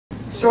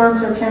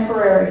Storms are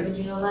temporary. Did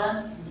you know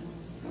that?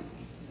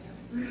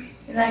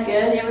 Isn't that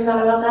good? You ever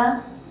thought about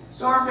that?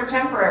 Storms are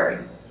temporary.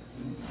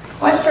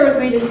 Why turn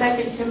with me to 2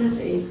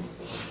 Timothy,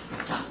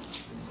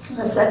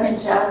 the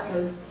 2nd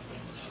chapter.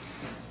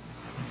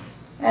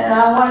 And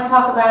I want to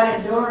talk about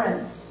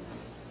endurance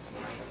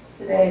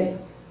today.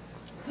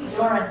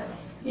 Endurance.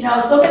 You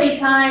know, so many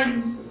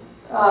times,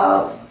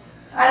 I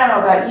don't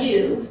know about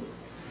you,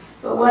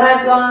 but when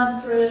I've gone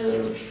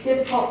through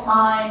difficult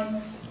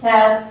times,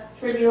 tests,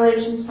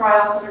 tribulations,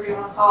 trials, whatever you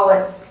want to call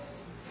it,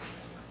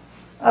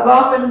 I've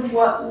often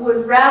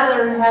would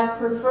rather have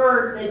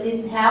preferred that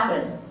didn't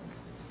happen.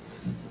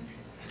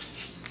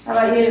 How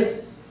about you?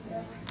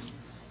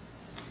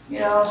 You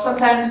know,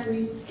 sometimes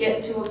we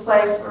get to a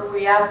place where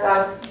we ask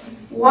God,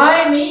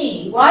 why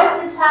me? Why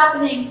is this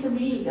happening to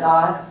me,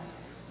 God?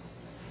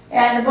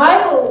 And the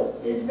Bible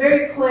is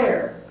very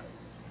clear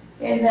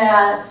in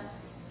that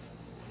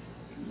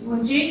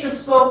when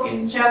Jesus spoke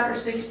in chapter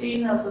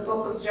 16 of the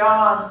book of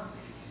John,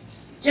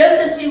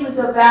 just as he was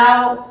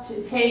about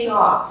to take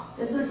off,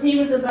 just as he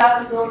was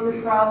about to go to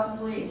the cross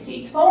and leave,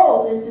 he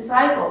told his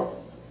disciples,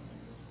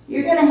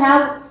 you're going to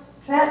have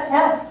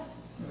tests.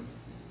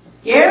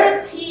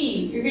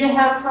 Guaranteed, you're going to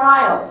have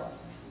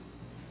trials.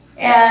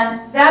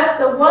 And that's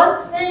the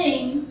one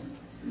thing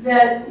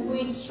that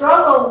we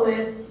struggle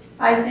with,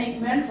 I think,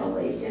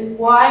 mentally, is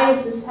why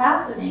is this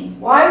happening?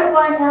 Why do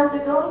I have to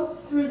go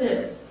through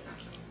this?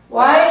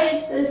 Why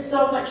is this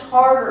so much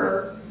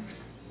harder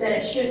than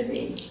it should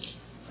be?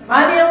 Am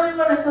I the only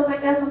one that feels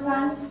like that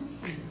sometimes?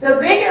 The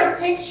bigger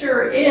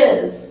picture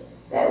is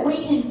that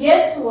we can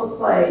get to a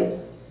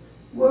place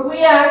where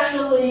we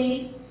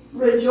actually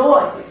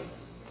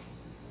rejoice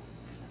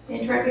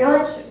in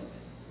tribulation.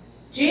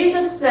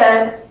 Jesus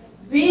said,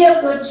 be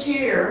of good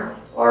cheer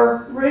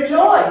or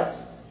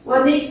rejoice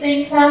when these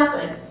things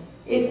happen.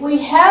 If we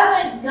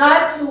haven't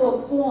got to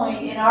a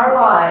point in our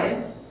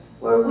lives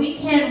where we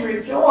can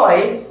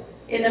rejoice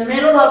in the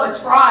middle of a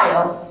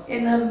trial,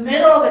 in the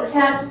middle of a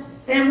test,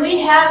 then we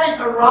haven't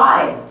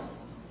arrived.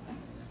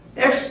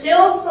 There's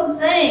still some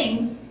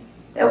things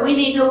that we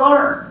need to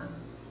learn.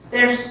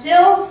 There's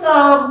still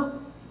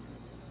some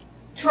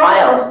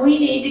trials we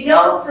need to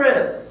go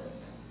through.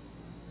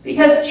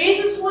 Because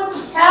Jesus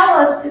wouldn't tell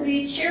us to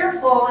be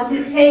cheerful and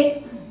to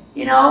take,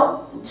 you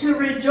know, to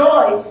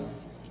rejoice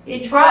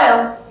in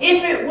trials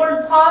if it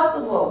weren't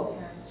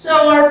possible.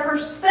 So our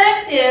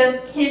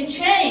perspective can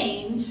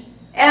change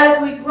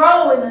as we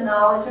grow in the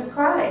knowledge of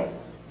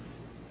Christ.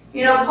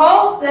 You know,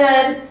 Paul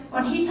said,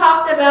 when he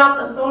talked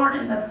about the thorn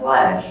in the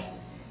flesh,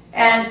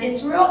 and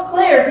it's real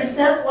clear, he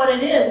says what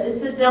it is.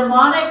 It's a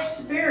demonic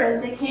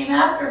spirit that came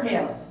after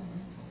him.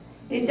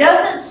 It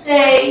doesn't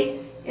say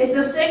it's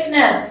a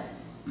sickness.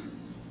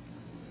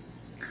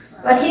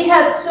 But he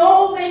had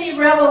so many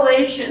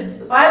revelations.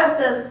 The Bible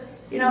says,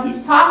 you know,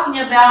 he's talking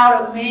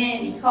about a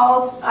man. He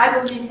calls, I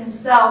believe,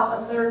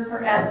 himself the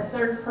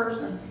third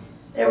person.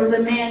 There was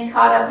a man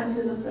caught up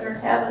into the third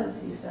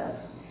heavens, he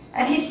says.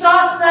 And he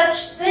saw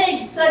such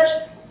things, such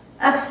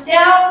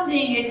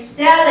astounding,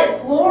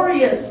 ecstatic,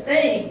 glorious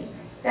things,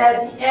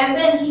 and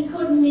then he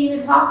couldn't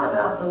even talk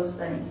about those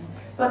things.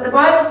 But the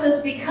Bible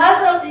says,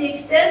 because of the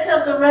extent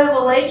of the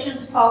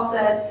revelations, Paul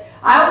said,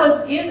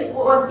 was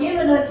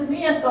given unto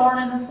me a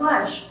thorn in the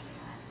flesh,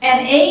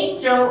 an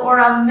angel or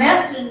a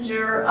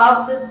messenger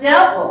of the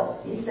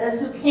devil, he says,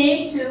 who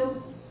came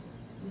to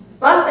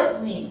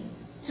buffet me,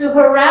 to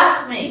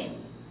harass me.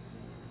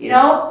 You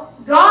know,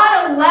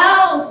 God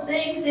allows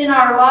things in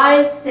our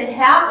lives to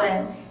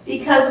happen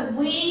because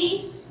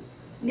we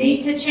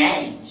need to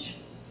change.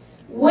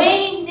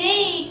 We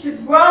need to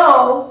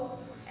grow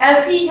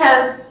as He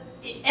is,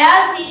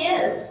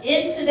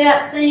 into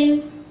that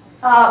same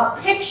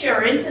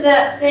picture, into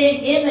that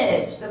same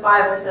image, the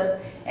Bible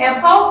says.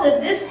 And Paul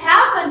said, this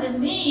happened to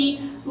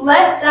me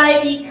lest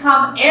I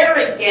become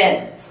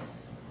arrogant,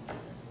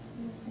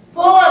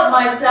 full of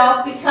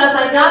myself, because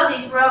I got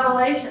these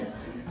revelations.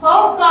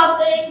 Paul saw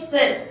things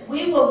that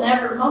we will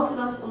never, most of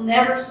us will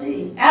never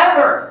see,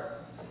 ever.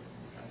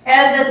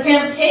 And the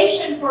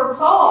temptation for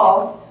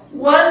Paul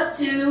was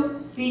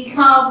to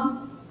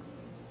become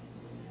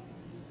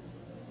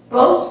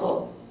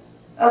boastful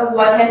of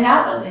what had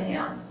happened to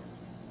him.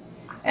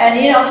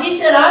 And, you know, he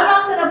said, I'm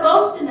not going to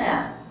boast in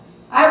that.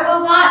 I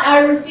will not,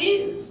 I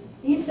refuse.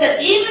 He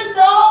said, even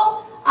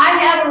though I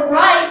have a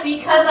right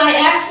because I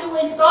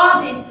actually saw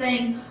these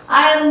things,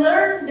 I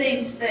learned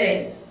these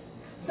things.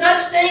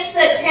 Such things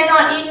that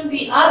cannot even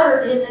be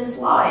uttered in this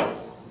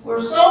life were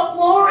so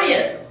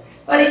glorious.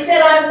 But he said,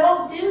 I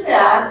won't do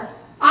that.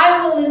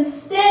 I will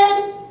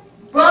instead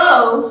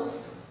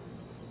boast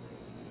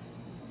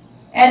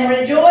and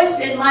rejoice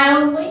in my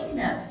own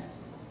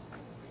weakness,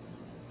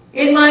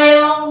 in my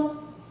own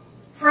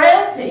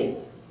frailty,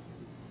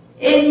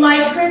 in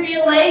my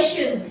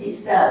tribulations, he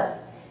says,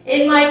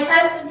 in my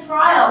tests and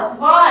trials.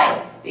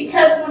 Why?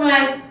 Because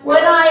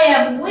when I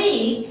am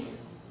weak,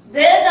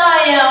 then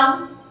I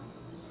am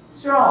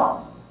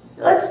strong.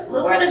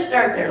 We're going to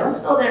start there. Let's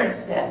go there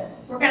instead.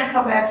 We're going to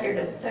come back here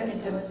to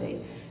 2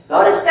 Timothy.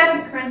 Go to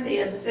 2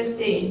 Corinthians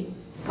 15.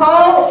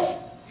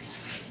 Paul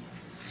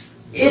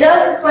in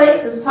other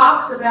places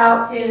talks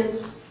about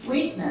his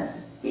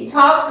weakness. He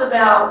talks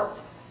about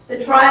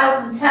the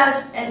trials and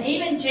tests, and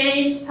even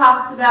James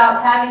talks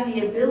about having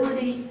the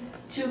ability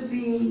to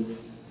be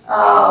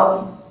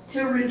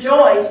to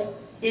rejoice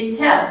in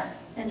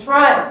tests and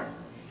trials.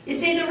 You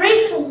see, the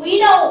reason we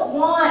don't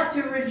want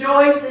to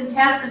rejoice in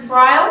tests and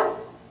trials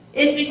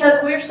is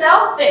because we're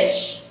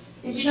selfish.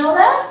 Did you know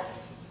that?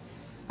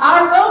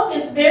 Our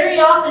focus very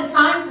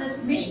oftentimes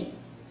is me.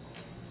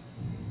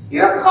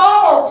 You're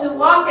called to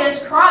walk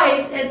as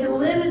Christ and to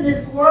live in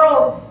this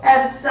world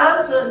as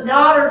sons and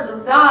daughters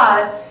of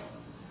God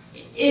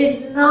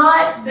is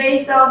not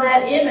based on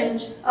that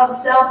image of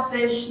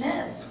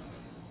selfishness.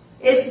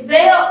 It's built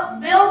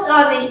on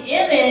the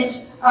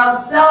image of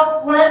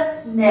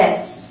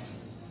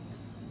selflessness.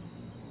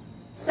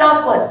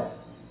 Selfless.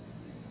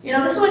 You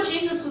know, this is what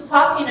Jesus was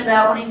talking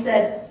about when he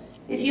said,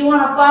 if you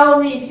want to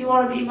follow me, if you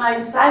want to be my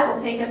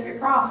disciple, take up your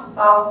cross and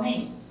follow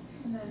me.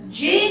 Amen.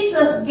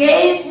 Jesus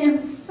gave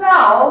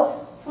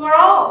himself for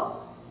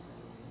all.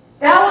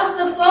 That was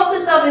the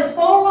focus of his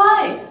whole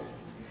life.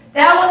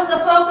 That was the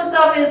focus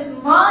of his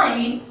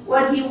mind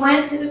when he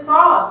went to the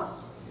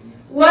cross,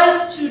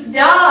 was to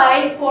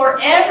die for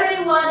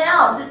everyone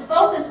else. His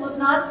focus was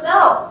not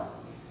self.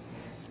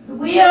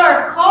 We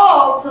are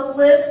called to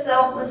live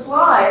selfless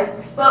lives,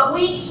 but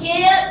we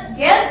can't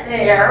get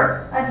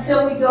there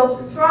until we go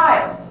through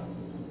trials,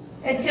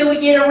 until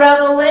we get a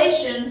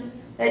revelation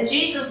that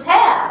Jesus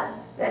had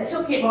that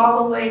took him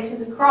all the way to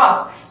the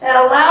cross, that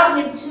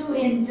allowed him to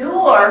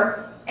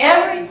endure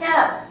every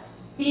test.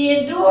 He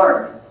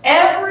endured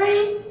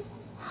every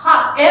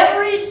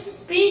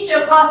speech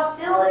of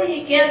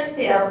hostility against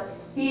him.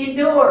 He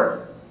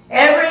endured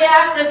every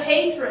act of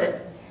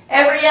hatred,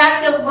 every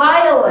act of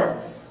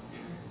violence.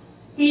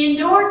 He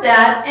endured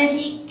that, and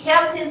he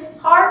kept his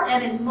heart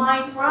and his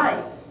mind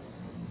right.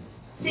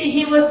 See,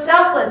 he was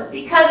selfless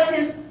because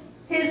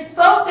his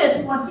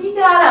focus when he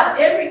got up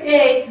every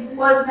day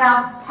was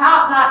not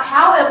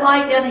how am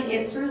I going to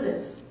get through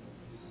this.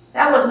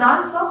 That was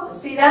not his focus.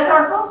 See, that's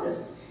our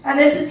focus. And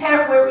this is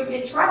where we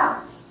get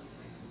trapped.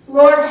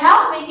 Lord,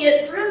 help me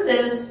get through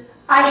this.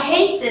 I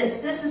hate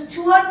this. This is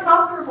too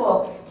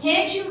uncomfortable.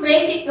 Can't you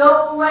make it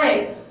go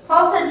away?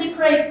 Paul said he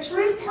prayed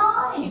 3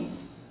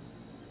 times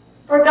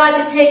for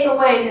God to take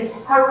away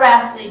this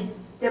harassing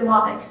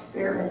demonic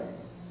spirit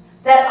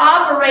that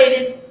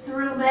operated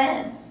through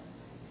men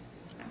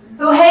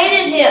who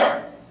hated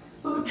him,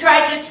 who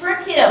tried to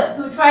trick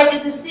him, who tried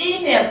to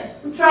deceive him,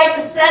 who tried to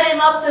set him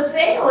up to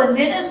fail in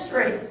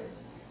ministry.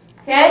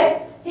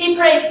 Okay? He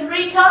prayed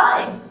 3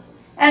 times.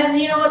 And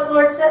you know what the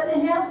Lord said to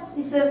him?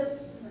 He says,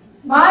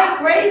 my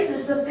grace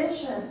is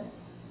sufficient.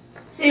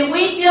 See,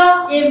 we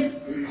don't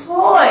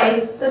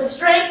employ the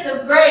strength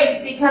of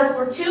grace because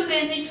we're too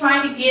busy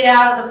trying to get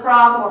out of the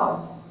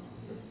problem.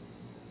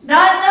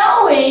 Not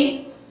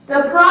knowing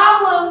the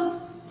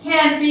problems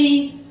can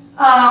be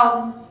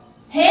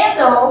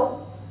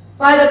handled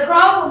by the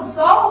problem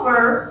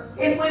solver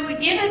if we would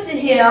give it to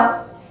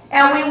him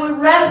and we would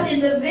rest in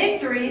the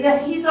victory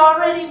that he's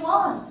already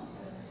won.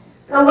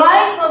 The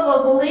life of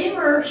a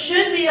believer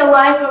should be a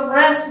life of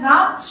rest,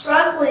 not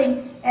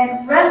struggling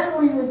and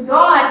wrestling with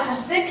God to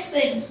fix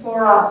things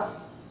for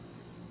us.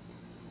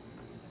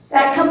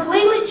 That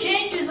completely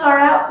changes our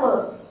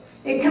outlook.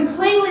 It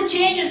completely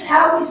changes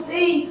how we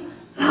see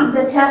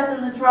the test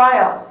and the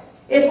trial.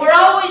 If we're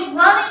always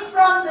running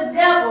from the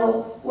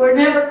devil, we're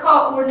never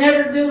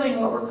doing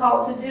what we're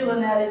called to do,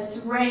 and that is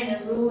to reign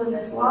and rule in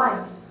this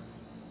life.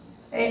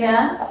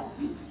 Amen?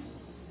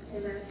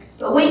 Amen.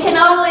 But we can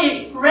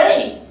only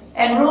reign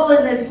and rule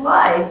in this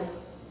life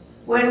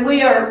when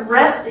we are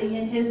resting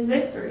in his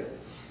victory.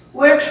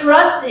 We're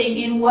trusting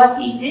in what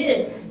he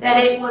did,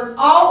 that it was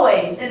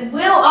always and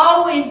will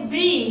always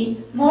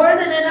be more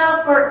than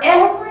enough for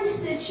every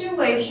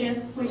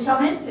situation we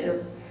come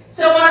into.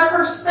 So our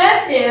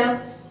perspective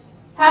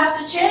has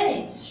to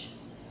change.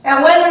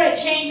 And whether it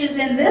changes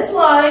in this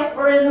life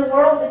or in the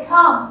world to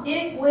come,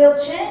 it will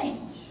change.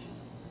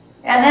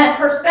 And that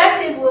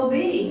perspective will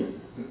be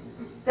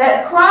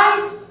that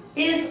Christ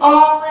is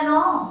all in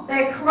all.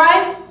 That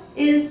Christ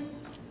is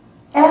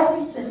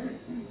everything.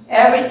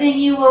 Everything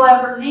you will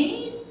ever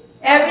need,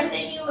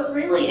 everything you would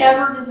really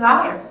ever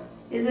desire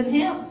is in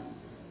him.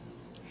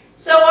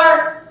 So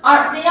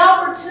the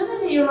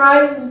opportunity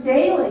arises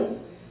daily.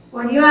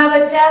 When you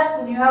have a test,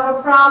 when you have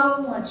a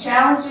problem, when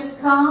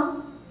challenges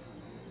come,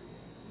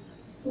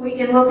 we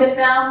can look at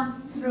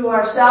them through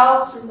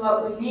ourselves, through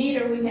what we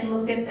need, or we can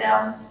look at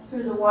them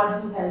through the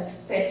one who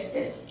has fixed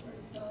it.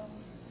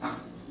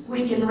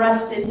 We can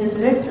rest in his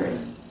victory.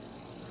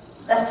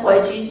 That's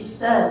why Jesus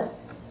said,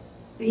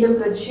 be of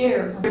good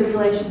cheer when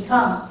tribulation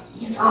comes,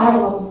 because I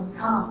have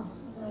overcome.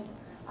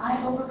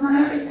 I've overcome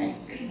everything.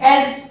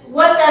 And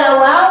what that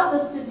allows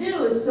us to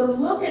do is to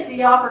look at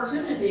the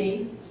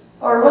opportunity,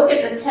 or look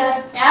at the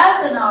test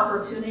as an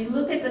opportunity,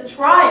 look at the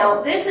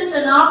trial. This is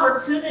an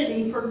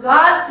opportunity for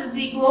God to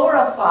be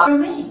glorified through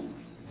me,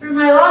 through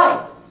my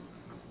life.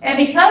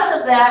 And because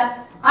of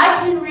that, I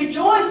can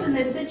rejoice in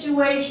this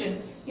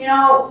situation. You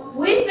know,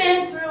 we've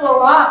been through a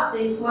lot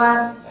these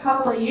last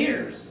couple of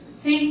years. It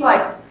seems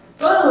like,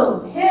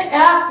 boom, hit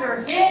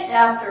after hit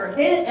after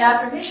hit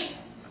after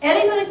hit.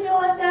 Anybody feel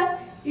like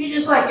that? You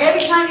just like, every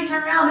time you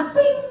turn around,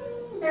 bing,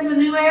 there's a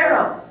new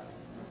arrow.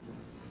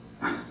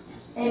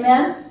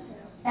 Amen?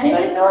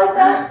 Anybody feel like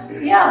that?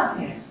 Yeah.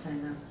 Yes, I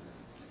know.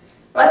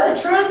 But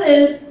the truth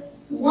is,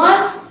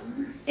 once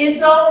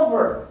it's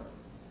over,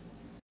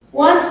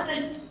 once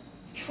the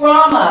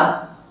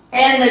trauma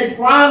and the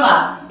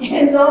drama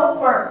is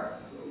over,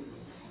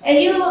 and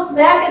you look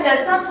back at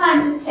that,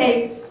 sometimes it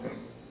takes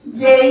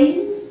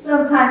days,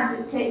 sometimes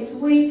it takes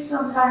weeks,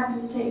 sometimes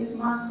it takes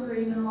months or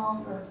even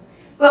longer.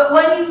 But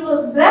when you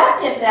look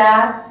back at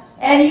that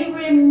and you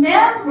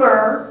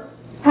remember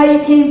how you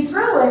came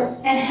through it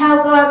and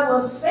how God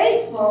was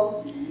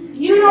faithful,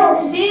 you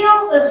don't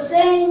feel the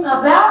same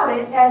about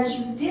it as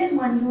you did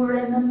when you were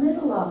in the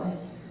middle of it,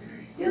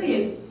 do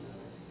you?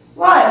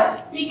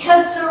 Why?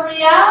 Because the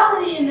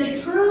reality and the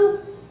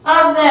truth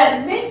of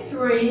that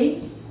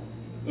victory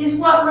is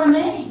what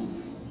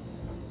remains.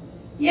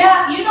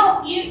 Yeah, you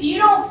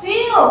don't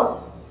feel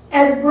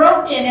as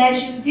broken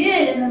as you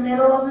did in the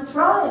middle of the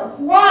trial.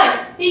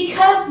 Why?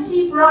 Because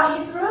He brought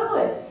you through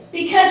it.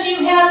 Because you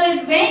have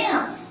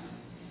advanced.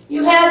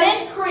 You have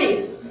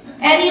increased.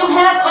 And you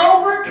have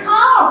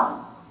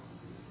overcome.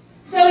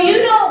 So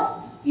you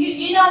don't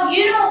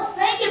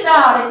think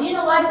about it. You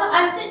know, I've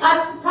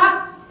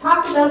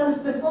talked about this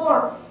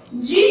before.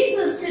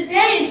 Jesus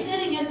today is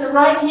sitting at the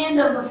right hand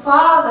of the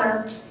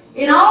Father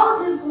in all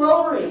of His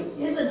glory,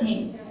 isn't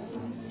He?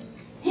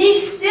 He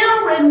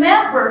still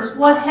remembers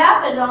what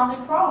happened on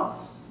the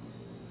cross.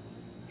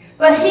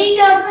 But He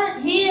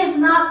is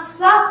not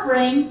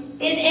suffering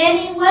in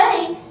any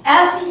way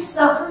as He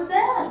suffered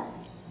then.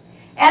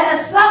 And the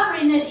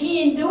suffering that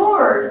He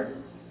endured,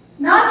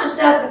 not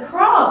just at the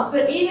cross,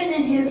 but even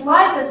in His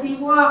life as He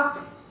walked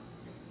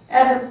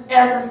as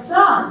a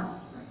son.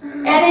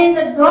 And in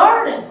the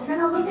garden, we're going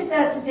to look at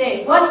that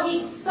today. What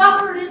He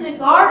suffered in the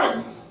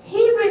garden,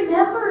 He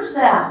remembers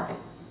that.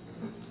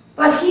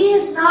 But He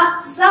is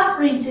not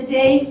suffering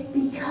today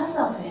because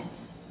of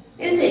it,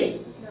 is He?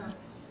 No.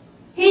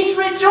 He's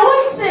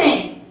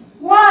rejoicing.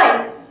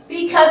 Why?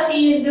 Because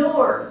He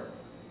endured.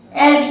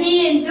 And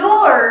He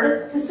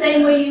endured the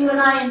same way you and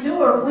I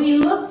endure. We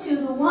look to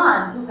the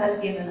one who has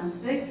given us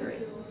victory.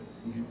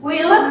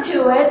 We look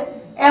to it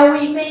and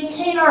we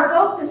maintain our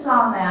focus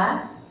on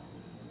that.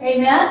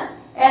 Amen?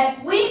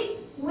 And we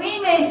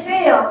may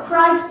fail.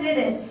 Christ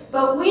didn't.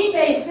 But we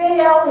may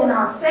fail in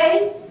our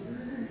faith.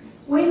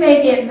 We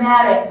may get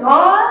mad at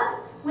God.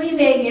 We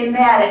may get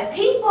mad at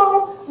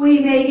people. We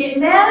may get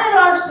mad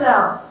at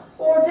ourselves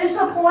or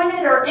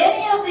disappointed or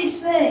any of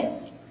these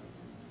things.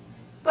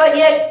 But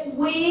yet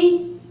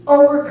we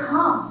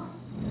overcome.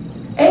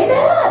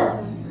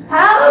 Amen.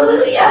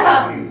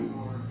 Hallelujah.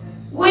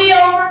 We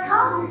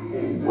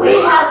overcome. We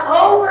have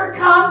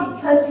overcome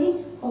because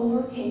He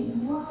overcame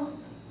the world.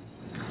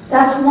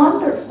 That's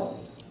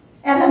wonderful.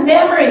 And the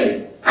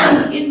memory,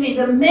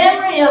 the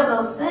memory of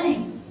those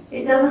things,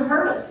 it doesn't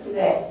hurt us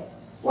today.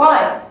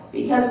 Why?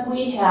 Because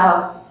we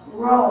have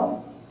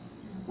grown.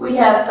 We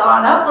have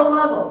gone up a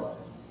level.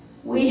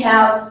 We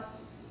have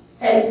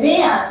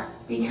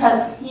advanced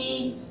because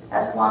He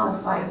has won the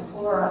fight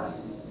for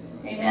us.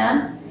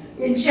 Amen?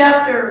 In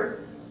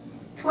chapter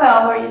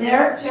 12, are you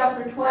there?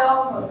 Chapter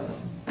 12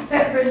 of 2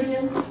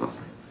 Corinthians.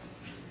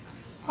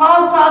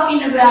 Paul's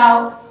talking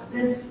about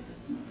this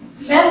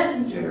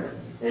messenger,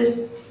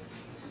 this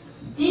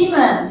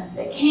demon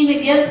that came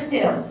against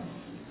him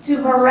to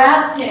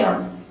harass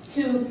him,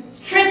 to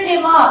trip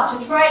him up,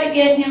 to try to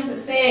get him to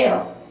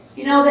fail.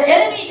 You know, the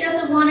enemy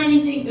doesn't want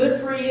anything good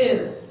for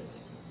you.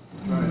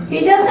 He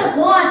doesn't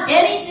want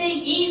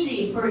anything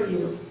easy for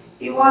you.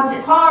 He wants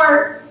it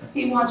hard.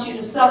 He wants you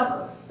to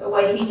suffer the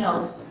way he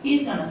knows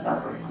he's going to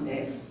suffer one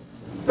day.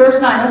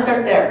 Verse 9, let's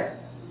start there.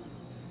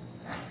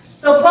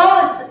 So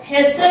Paul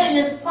has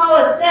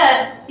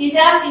said, he's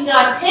asking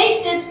God,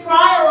 take this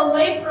trial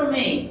away from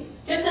me,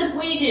 just as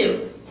we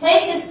do.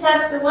 Take this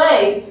test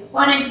away,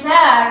 when in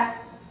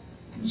fact,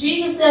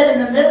 Jesus said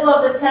in the middle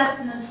of the test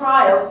and the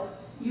trial,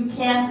 you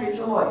can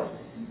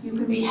rejoice. You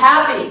can be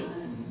happy.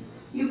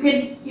 You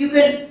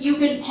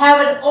can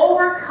have an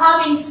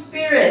overcoming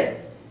spirit.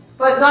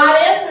 But God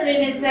answered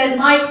him and said,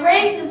 my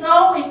grace is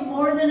always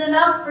more than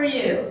enough for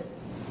you.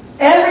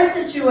 Every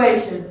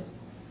situation,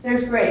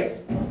 there's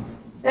grace.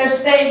 There's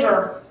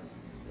favor.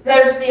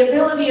 There's the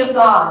ability of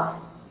God.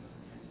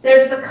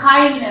 There's the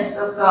kindness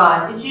of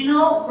God. Did you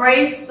know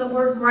grace, the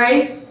word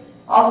grace,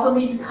 also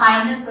means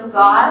kindness of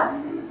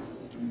God?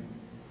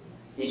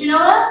 Did you know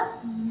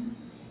that?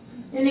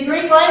 In the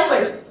Greek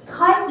language,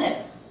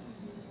 kindness.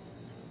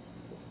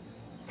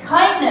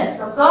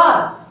 Kindness of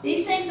God.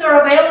 These things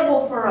are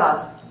available for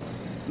us.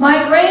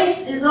 My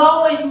grace is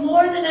always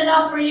more than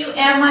enough for you,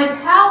 and my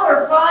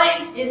power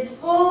finds its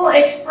full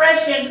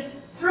expression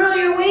through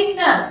your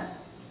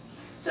weakness.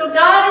 So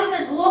God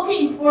isn't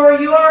looking for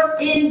your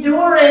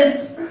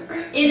endurance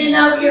in and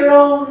of your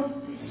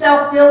own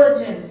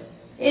self-diligence,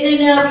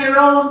 in and of your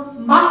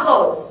own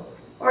muscles,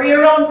 or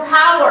your own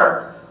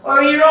power,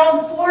 or your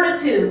own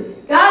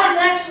fortitude. God is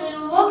actually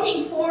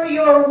looking for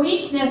your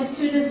weakness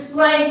to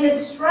display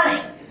His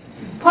strength.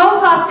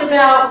 Paul talked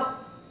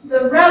about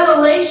the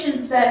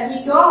revelations that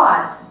he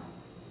got,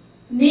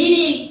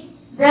 needing,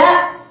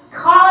 that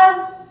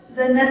caused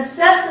the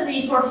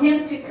necessity for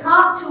him to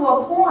come to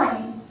a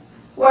point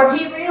where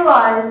he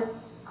realized,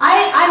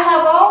 I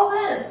have all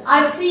this,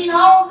 I've seen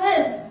all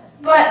this,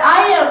 but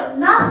I am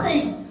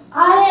nothing.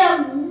 I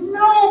am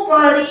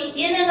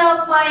nobody in and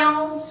of my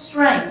own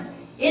strength,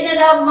 in and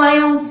of my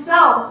own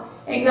self.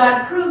 And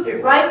God proved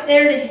it right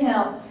there to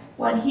him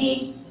when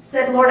he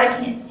said, Lord, I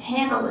can't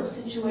handle this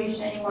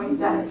situation anymore. You've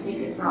got to take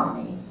it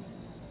from me.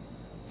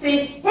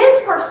 See, his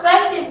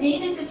perspective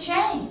needed to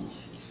change,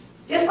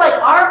 just like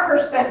our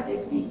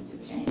perspective needs to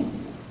change.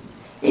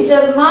 He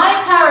says,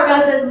 my power,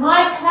 God says,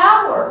 my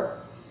power,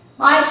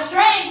 my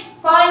strength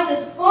finds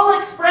its full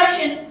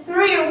expression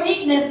through your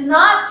weakness,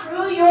 not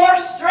through your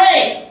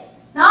strength,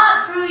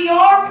 not through your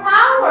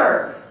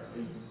power,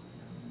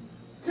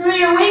 through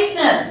your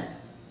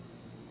weakness.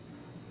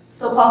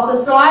 So Paul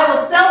says, so I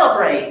will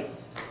celebrate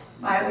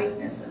my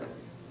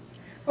weaknesses.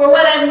 For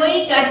when I'm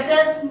weak, I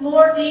sense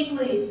more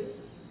deeply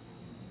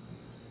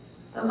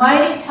the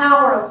mighty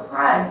power of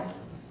Christ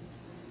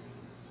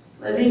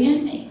living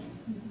in me.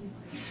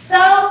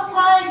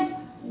 Sometimes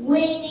we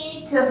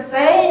need to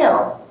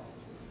fail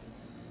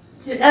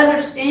to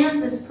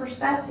understand this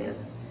perspective.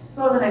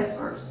 Go to the next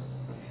verse.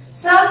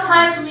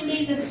 Sometimes we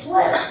need to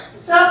slip.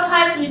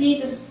 Sometimes we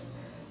need to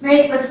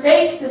make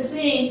mistakes to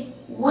see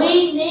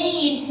we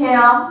need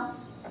Him.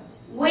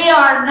 We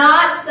are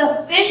not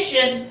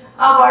sufficient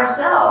of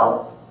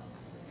ourselves.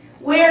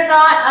 We're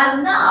not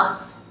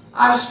enough.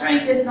 Our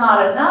strength is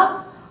not enough.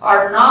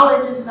 Our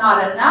knowledge is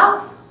not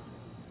enough.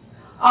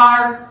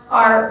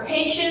 Our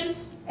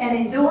patience and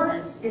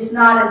endurance is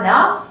not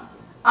enough.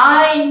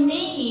 I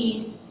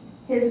need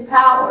His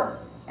power.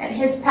 And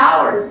His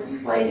power is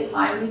displayed in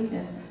my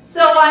weakness.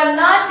 So I'm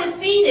not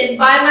defeated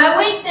by my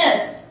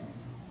weakness,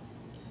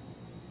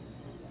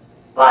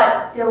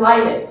 but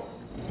delighted.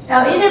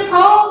 Now either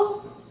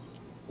Paul's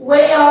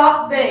way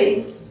off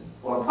base,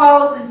 or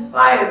Paul's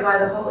inspired by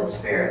the Holy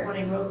Spirit when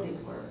he wrote these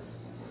words.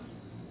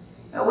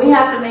 Now we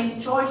have to make a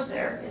choice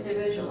there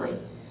individually.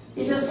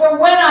 He says, for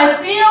when I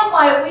feel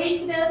my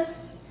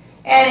weakness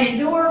and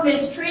endure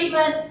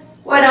mistreatment,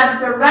 when I'm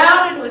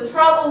surrounded with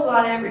troubles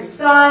on every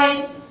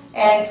side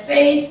and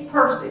face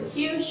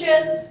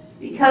persecution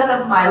because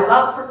of my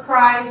love for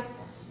Christ,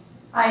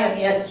 I am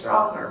yet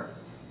stronger.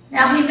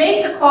 Now he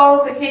makes a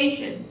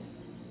qualification.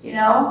 You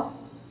know,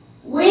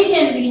 we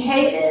can be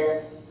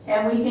hated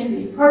and we can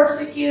be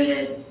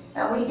persecuted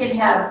and we can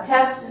have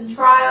tests and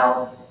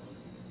trials,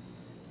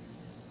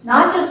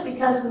 not just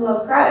because we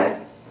love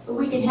Christ, but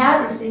we can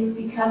have these things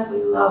because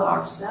we love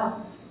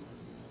ourselves.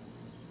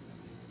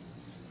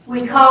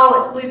 We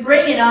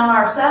bring it on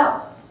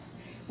ourselves.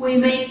 We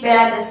make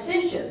bad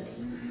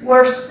decisions.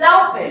 We're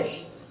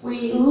selfish.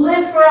 We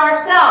live for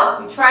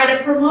ourselves. We try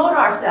to promote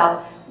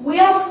ourselves.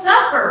 We'll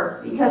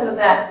suffer because of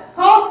that.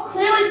 Paul's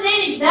clearly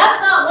stating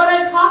that's not what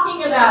I'm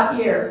talking about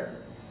here.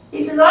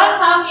 He says, I'm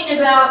talking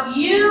about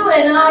you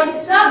and I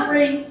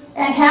suffering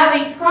and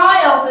having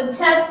trials and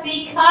tests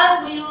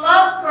because we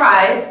love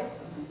Christ,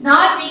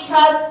 not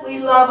because we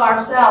love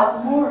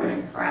ourselves more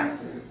than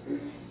Christ.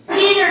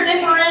 Peter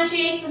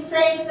differentiates the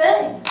same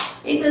thing.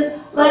 He says,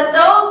 let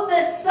those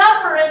that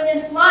suffer in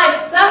this life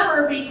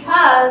suffer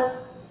because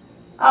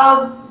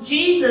of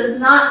Jesus,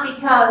 not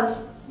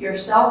because you're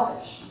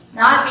selfish,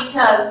 not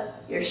because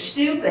you're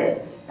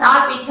stupid,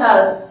 not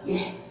because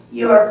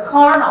you're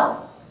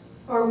carnal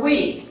or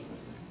weak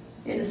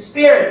in the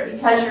spirit,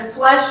 because you're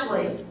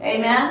fleshly.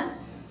 Amen?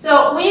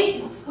 So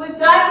we've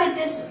got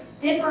to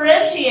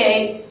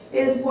differentiate,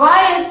 is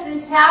why is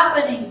this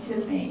happening to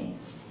me?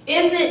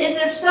 Is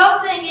there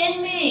something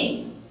in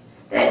me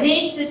that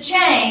needs to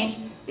change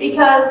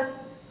because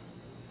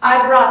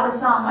I brought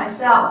this on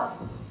myself?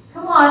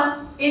 Come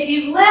on. If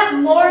you've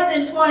lived more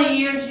than 20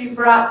 years, you've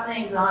brought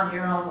things on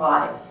your own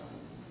life.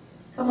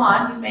 Come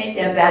on, you've made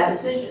them bad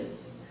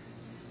decisions.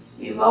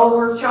 You've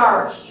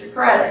overcharged your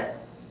credit.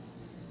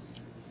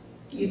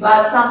 You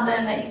bought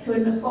something that you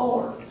couldn't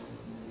afford.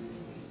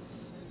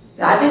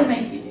 God didn't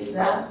make you do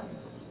that.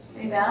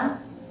 Amen?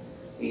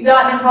 You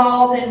got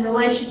involved in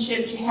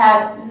relationships you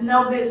had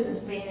no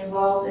business being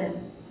involved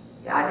in.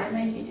 God didn't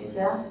make you do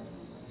that.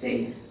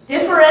 See,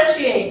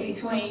 differentiate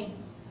between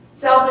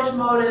selfish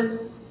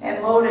motives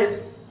and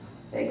motives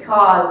that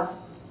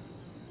cause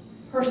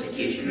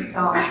persecution to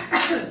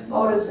come.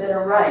 Motives that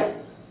are right.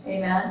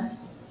 Amen?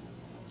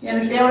 You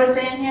understand what I'm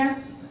saying here?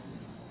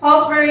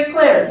 Paul's very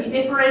clear. He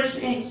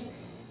differentiates.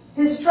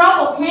 His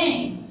trouble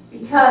came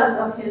because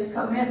of his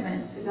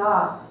commitment to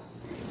God.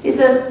 He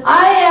says,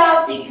 I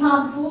have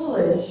become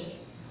foolish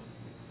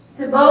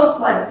to boast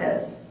like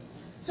this.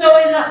 So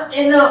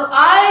in the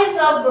eyes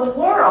of the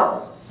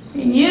world,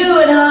 and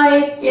you and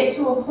I get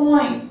to a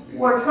point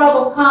where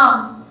trouble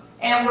comes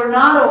and we're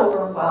not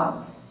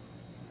overwhelmed.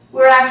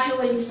 We're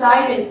actually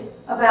excited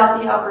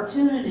about the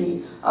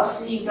opportunity of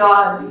seeing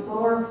God be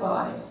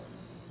glorified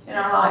in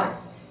our life.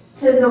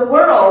 To the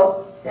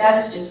world,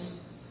 that's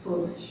just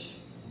foolish.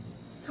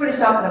 That's what he's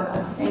talking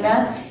about.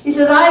 Amen? He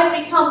says, I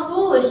have become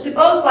foolish to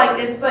boast like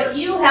this, but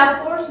you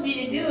have forced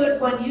me to do it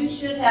when you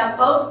should have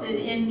boasted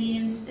in me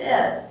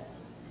instead.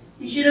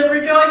 You should have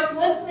rejoiced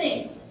with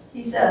me,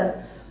 he says.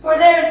 For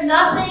there is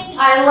nothing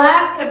I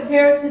lack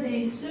compared to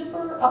these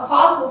super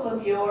apostles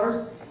of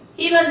yours,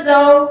 even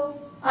though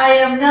I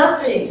am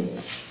nothing.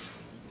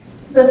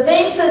 The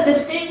things that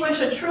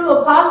distinguish a true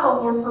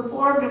apostle were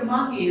performed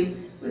among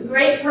you with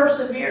great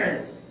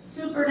perseverance,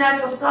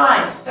 supernatural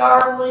signs,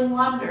 startling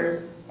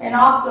wonders, and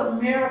awesome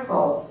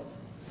miracles.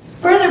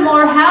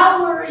 Furthermore,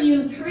 how were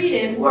you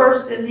treated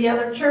worse than the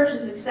other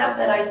churches, except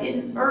that I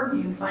didn't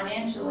burden you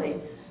financially?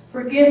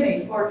 Forgive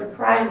me for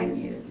depriving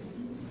you.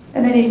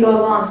 And then he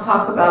goes on to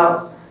talk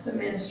about the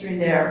ministry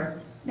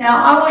there.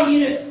 Now, I want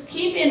you to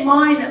keep in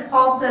mind that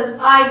Paul says,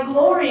 I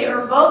glory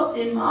or boast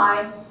in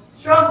my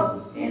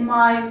struggles, in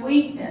my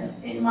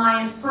weakness, in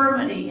my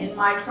infirmity, in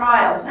my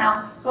trials.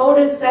 Now, go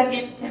to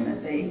 2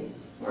 Timothy,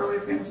 where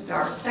we're going to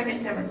start. 2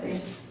 Timothy,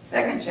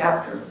 2nd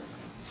chapter.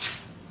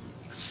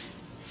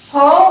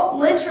 Paul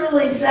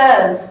literally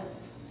says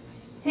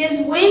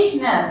his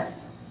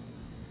weakness,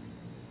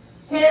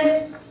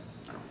 his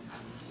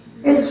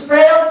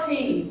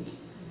frailty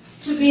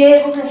to be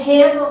able to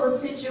handle the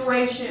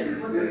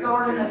situation with the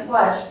thorn in the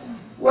flesh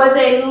was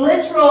a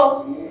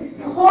literal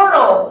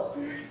portal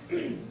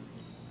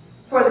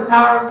for the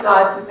power of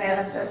God to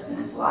manifest in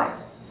his life.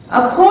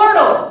 A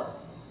portal.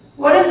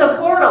 What is a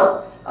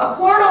portal? A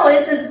portal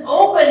is an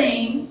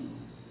opening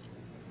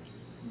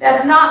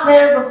that's not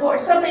there before.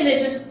 Something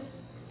that just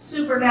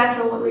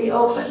supernaturally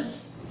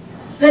opens.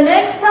 The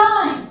next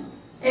time,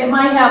 it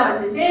might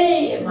happen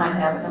today, it might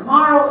happen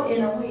tomorrow,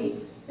 in a week.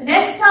 The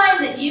next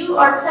time that you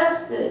are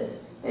tested,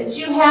 that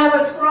you have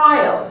a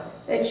trial,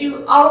 that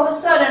you all of a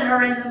sudden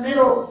are in the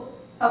middle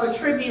of a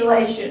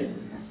tribulation,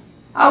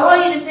 I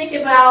want you to think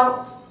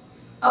about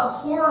a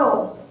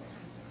portal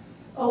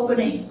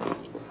opening,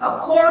 a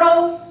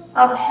portal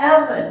of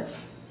heaven.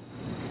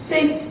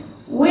 See,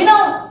 we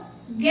don't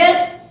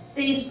get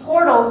these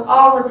portals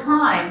all the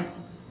time.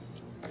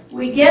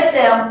 We get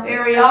them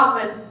very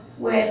often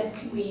when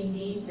we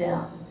need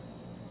them.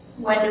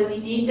 When do we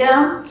need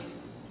them?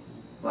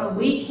 When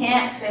we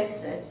can't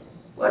fix it.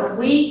 When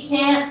we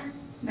can't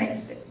make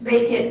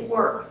it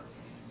work.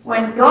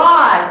 When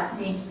God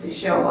needs to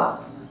show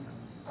up.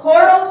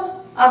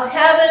 Portals of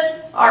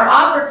heaven are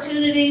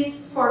opportunities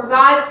for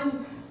God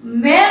to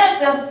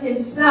manifest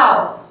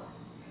himself,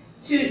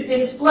 to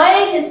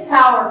display his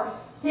power.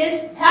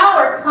 His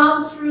power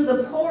comes through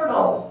the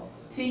portal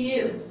to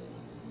you.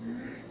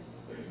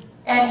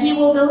 And he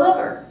will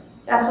deliver.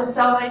 That's what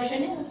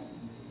salvation is.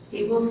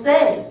 He will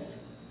save.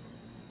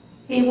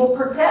 He will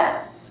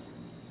protect.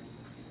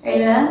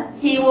 Amen?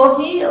 He will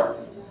heal.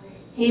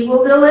 He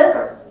will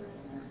deliver.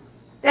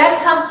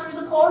 That comes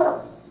through the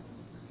portal.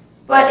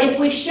 But if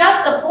we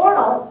shut the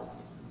portal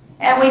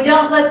and we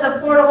don't let the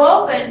portal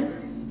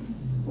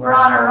open, we're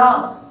on our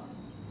own.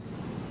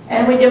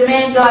 And we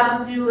demand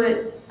God to do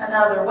it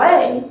another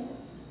way,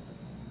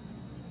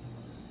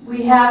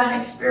 we haven't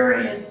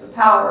experienced the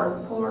power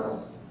of the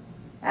portal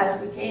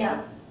as we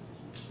can.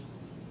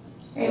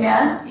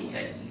 Amen? You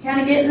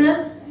kind of getting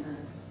this?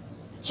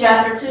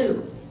 Chapter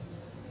 2.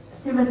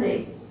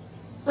 Timothy.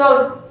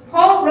 So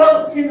Paul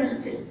wrote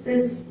Timothy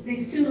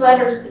these two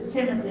letters to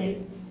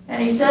Timothy,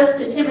 and he says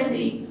to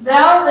Timothy,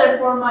 thou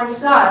therefore my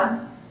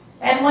son,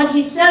 and when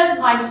he says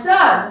my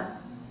son,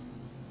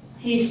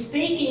 he's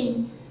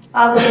speaking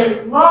of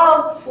his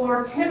love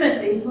for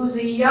Timothy, who's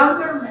a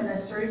younger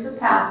minister, he's a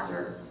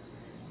pastor,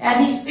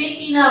 and he's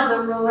speaking of the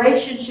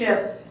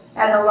relationship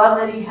and the love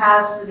that he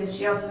has for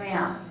this young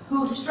man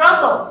who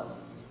struggles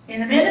in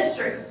the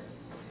ministry,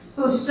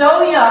 who's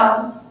so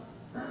young,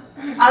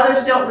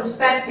 others don't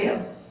respect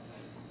him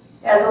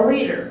as a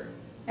leader.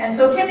 And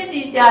so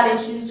Timothy's got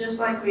issues just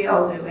like we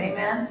all do,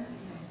 amen?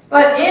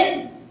 But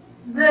in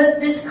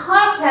this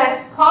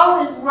context,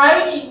 Paul is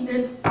writing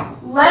this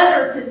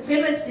letter to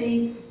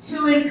Timothy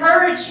to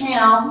encourage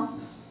him,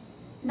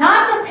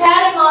 not to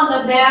pat him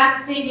on the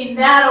back thinking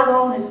that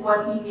alone is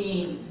what he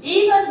needs,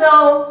 even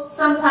though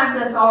sometimes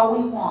that's all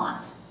we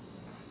want,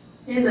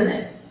 isn't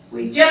it?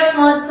 We just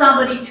want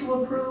somebody to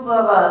approve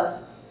of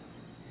us.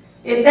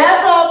 If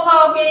that's all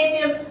Paul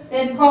gave him,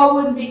 then Paul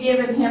wouldn't be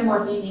giving him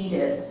what he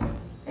needed.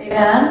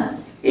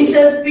 Amen? He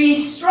says, be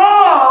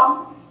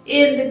strong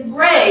in the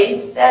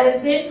grace that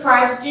is in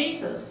Christ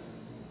Jesus.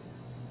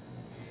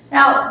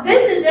 Now,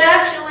 this is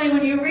actually,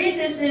 when you read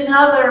this in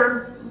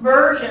other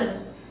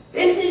versions,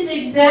 this is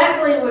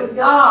exactly what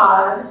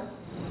God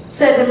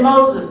said to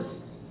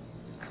Moses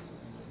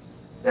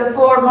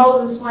before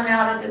Moses went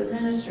out into the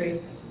ministry.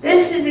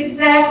 This is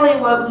exactly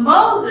what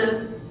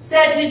Moses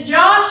said to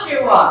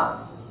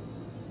Joshua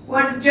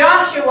when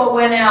Joshua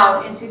went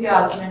out into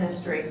God's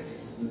ministry.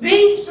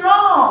 Be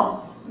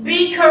strong.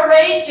 Be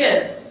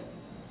courageous.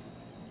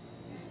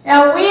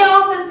 Now, we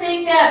often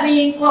think that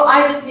means, well,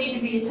 I just need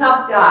to be a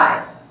tough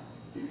guy.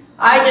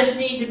 I just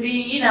need to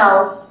be,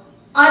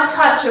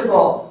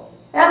 untouchable.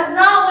 That's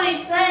not what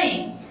he's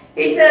saying.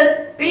 He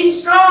says, be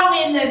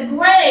strong in the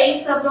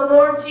grace of the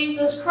Lord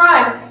Jesus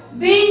Christ.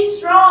 Be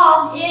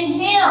strong in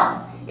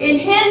Him, in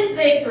His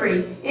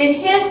victory, in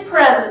His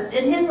presence,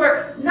 in His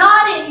word,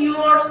 not in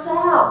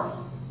yourself.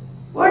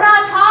 We're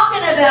not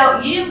talking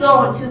about you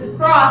going to the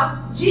cross.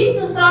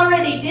 Jesus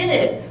already did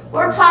it.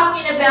 We're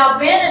talking about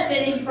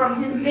benefiting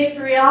from His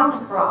victory on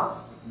the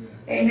cross.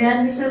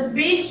 Amen. He says,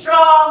 be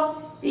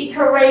strong, be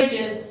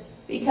courageous,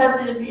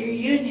 because of your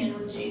union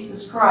with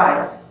Jesus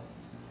Christ.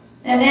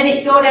 And then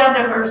he go down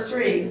to verse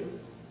 3.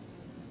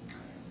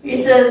 He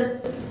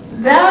says,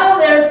 thou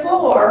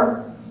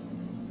therefore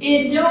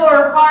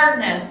endure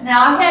hardness.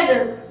 Now I had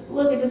to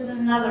look at this in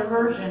another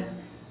version.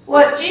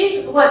 What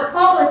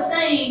Paul is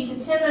saying to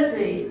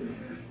Timothy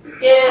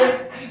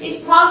is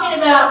he's talking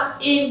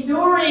about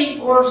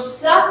enduring or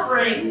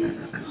suffering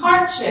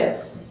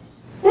hardships.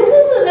 This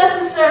isn't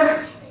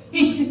necessary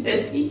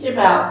to teach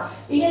about,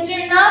 because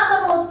you're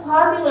not the most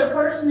popular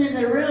person in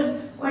the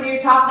room when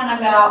you're talking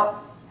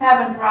about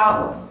having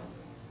problems.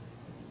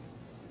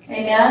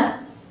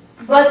 Amen?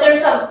 But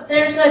there's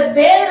a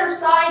better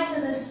side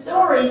to this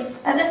story,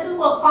 and this is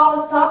what Paul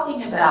is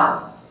talking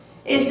about,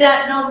 is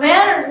that no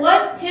matter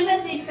what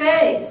Timothy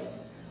faced,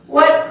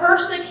 what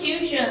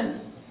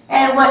persecutions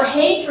and what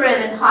hatred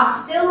and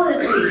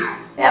hostility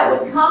that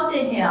would come to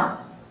him,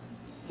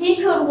 he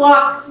could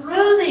walk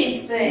through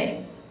these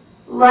things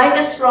like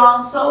a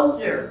strong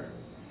soldier.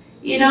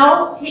 You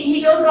know,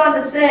 he goes on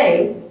to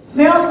say,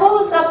 Meryl, pull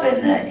this up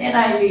in the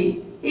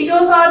NIV. He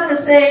goes on to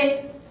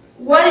say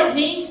what it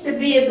means to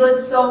be a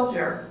good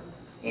soldier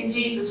in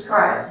Jesus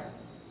Christ.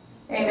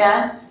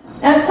 Amen?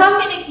 Now, it's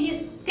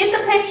talking, get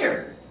the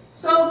picture.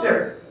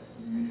 Soldier.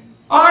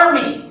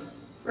 Armies.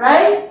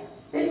 Right?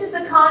 This is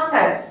the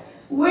context.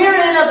 We're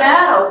in a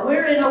battle.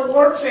 We're in a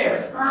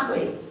warfare, aren't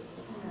we?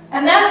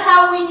 And that's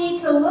how we need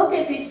to look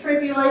at these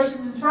tribulations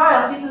and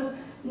trials. He says,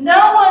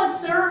 no one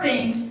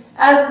serving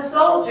as a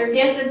soldier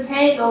gets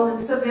entangled in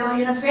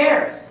civilian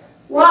affairs.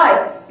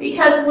 Why?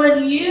 Because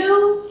when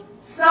you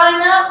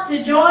sign up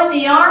to join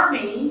the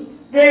army,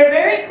 they're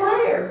very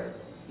clear.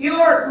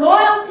 Your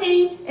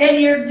loyalty and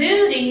your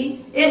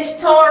duty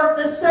is toward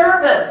the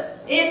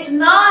service. It's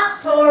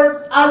not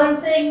towards other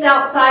things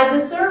outside the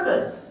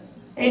service.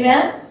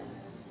 Amen?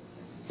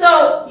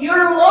 So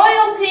your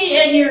loyalty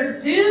and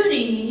your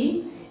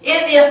duty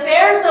in the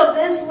affairs of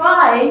this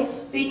life,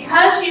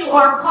 because you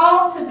are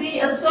called to be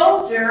a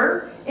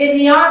soldier in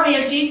the army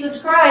of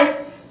Jesus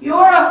Christ,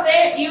 your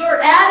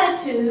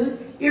attitude,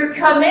 your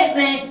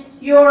commitment,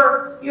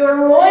 your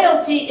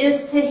loyalty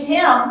is to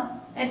Him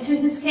and to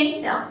His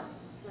kingdom.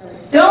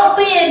 Don't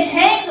be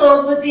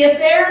entangled with the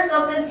affairs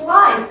of this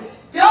life.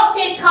 Don't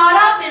get caught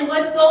up in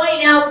what's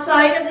going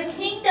outside of the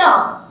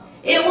kingdom.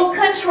 It will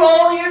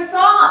control your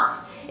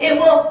thoughts. It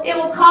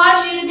will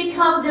cause you to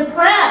become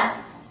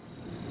depressed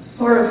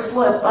or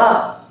slip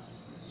up,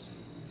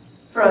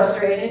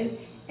 frustrated,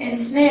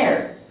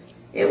 ensnared.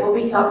 It will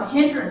become a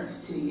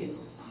hindrance to you.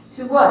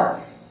 To what?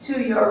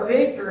 To your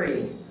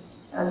victory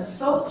as a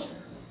soldier.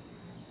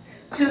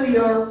 To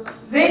your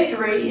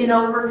victory in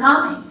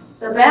overcoming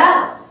the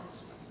battle.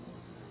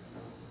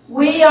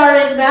 We are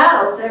in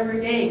battles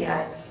every day,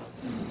 guys.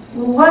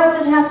 Well, why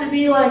does it have to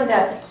be like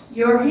that?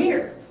 You're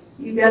here.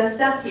 You got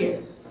stuck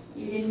here.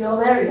 You didn't go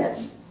there yet.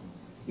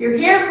 You're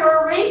here for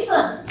a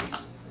reason.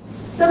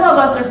 Some of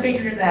us are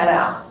figuring that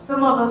out.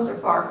 Some of us are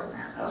far from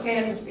that. Okay,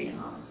 I'm just being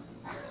honest.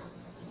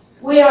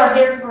 We are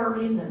here for a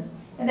reason.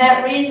 And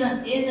that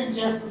reason isn't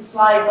just to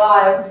slide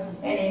by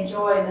and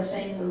enjoy the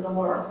things of the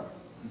world.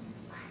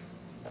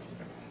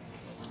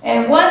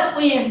 And once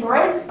we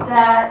embrace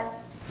that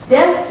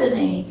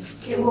destiny,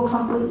 it will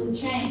completely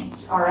change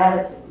our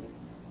attitude.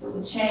 It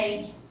will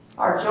change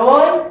our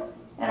joy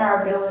and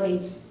our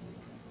ability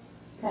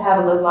to have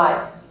a good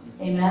life.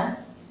 Amen?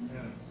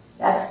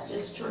 That's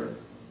just true.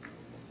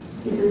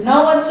 He says,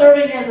 no one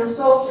serving as a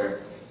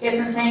soldier gets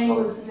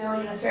entangled in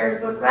civilian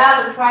affairs, but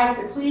rather tries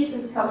to please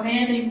his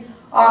commanding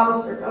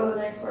officer. Go to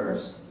the next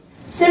verse.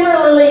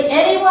 Similarly,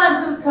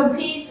 anyone who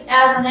competes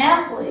as an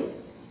athlete.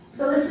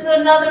 So this is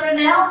another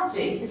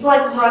analogy. It's like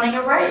running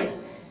a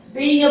race.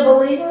 Being a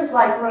believer is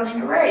like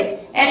running a race.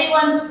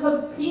 Anyone who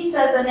competes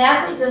as an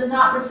athlete does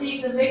not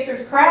receive the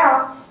victor's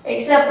crown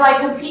except by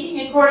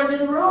competing according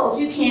to the rules.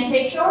 You can't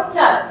take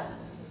shortcuts.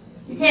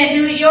 You can't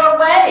do it your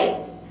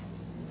way.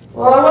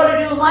 Well, I want to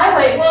do it my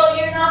way. Well,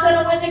 you're not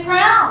going to win the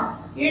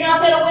crown. You're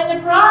not going to win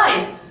the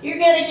prize. You're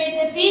going to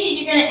get defeated.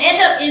 You're going to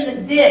end up in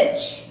the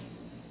ditch.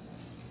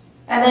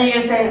 And then you're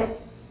going to say,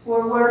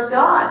 well, where's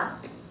God?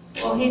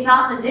 Well, He's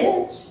not in the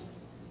ditch.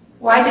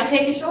 Why'd you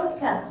take a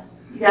shortcut?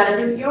 You got to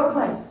do it your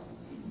way.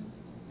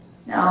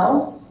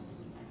 No.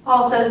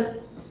 Paul says,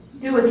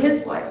 do it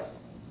His way.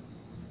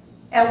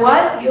 And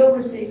what? You'll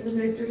receive the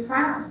victor's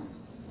crown.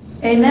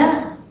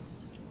 Amen.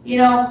 You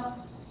know,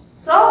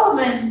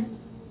 Solomon,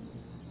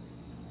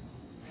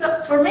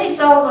 for me,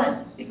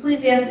 Solomon,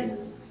 Ecclesiastes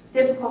is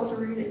difficult to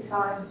read at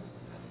times.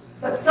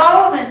 But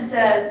Solomon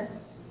said,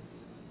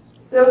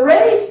 the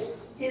race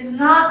is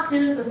not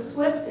to the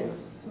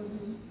swiftest,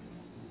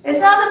 It's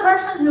not the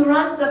person who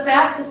runs the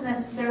fastest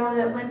necessarily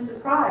that wins the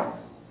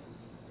prize.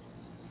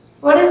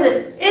 What is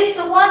it? It's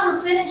the one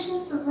who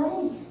finishes the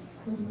race.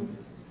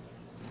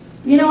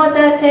 You know what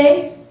that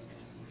takes?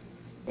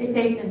 It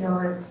takes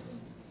endurance.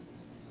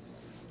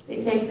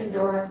 It takes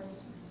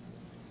endurance.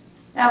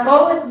 Now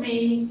go with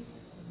me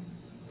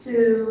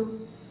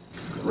to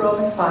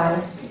Romans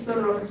 5. Go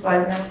to Romans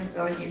 5, then we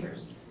go to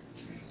Hebrews.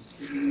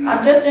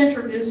 I'm just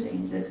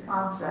introducing this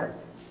concept.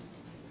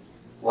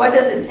 What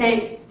does it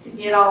take to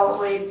get all the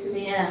way to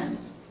the end?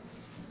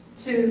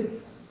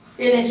 To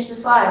finish the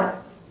fight?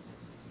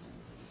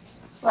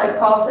 Like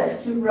Paul said,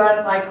 to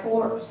run my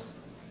course.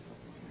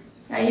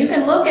 Now you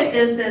can look at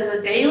this as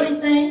a daily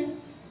thing.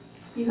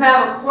 You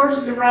have a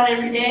course to run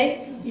every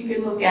day. You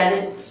can look at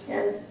it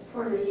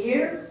for the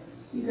year.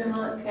 You can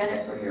look at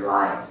it for your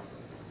life.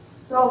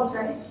 It's all the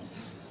same.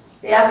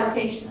 The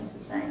application is the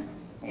same.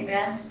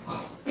 Amen?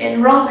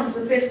 In Romans,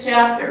 the 5th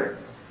chapter,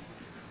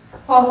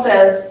 Paul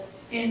says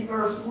in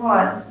verse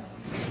 1,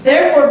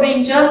 therefore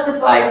being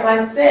justified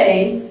by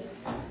faith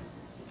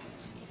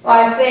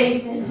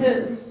in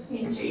who?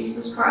 In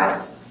Jesus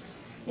Christ,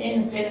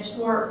 in the finished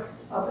work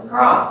of the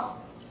cross.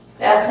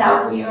 That's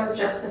how we are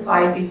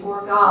justified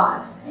before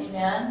God.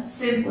 Amen?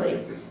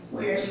 Simply,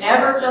 we're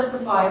never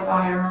justified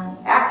by our own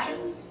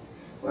actions.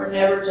 We're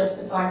never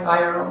justified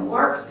by our own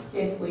works.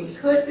 If we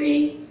could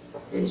be,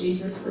 then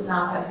Jesus would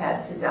not have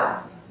had to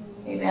die.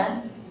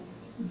 Amen?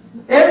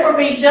 Therefore,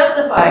 being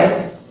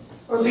justified,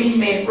 or being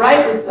made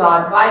right with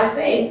God by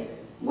faith,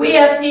 we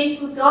have peace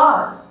with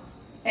God.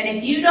 And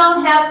if you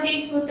don't have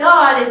peace with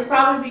God, it's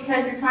probably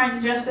because you're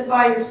trying to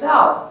justify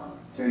yourself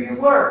through your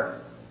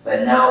work.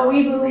 But no,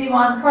 we believe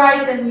on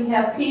Christ and we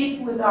have peace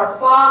with our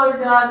Father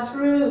God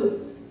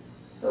through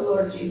the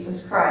Lord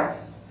Jesus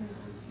Christ.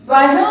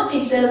 By whom,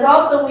 he says,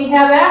 also we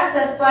have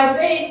access by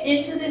faith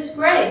into this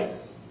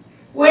grace,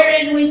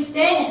 wherein we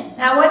stand.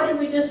 Now, what did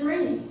we just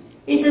read?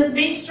 He says,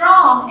 be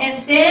strong and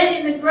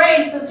stand in the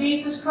grace of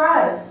Jesus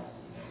Christ,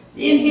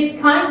 in his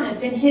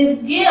kindness, in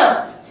his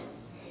gift,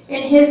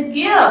 in his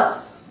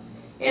gifts,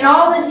 in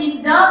all that he's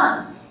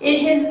done, in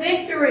his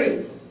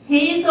victories.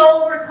 He's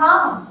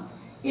overcome.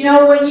 You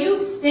know, when you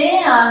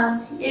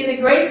stand in the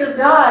grace of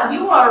God,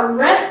 you are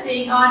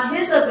resting on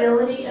his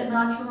ability and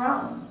not your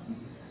own.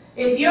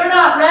 If you're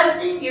not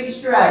resting, you're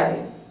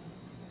striving.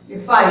 You're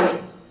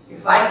fighting. You're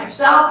fighting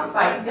yourself, you're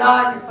fighting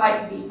God, you're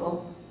fighting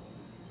people.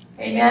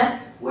 Amen?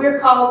 We're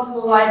called to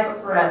a life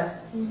of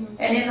rest.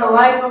 And in the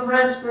life of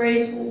rest,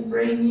 grace will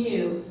bring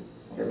you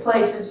to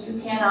places you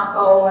cannot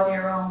go on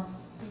your own.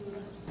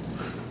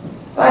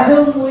 By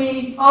whom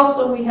we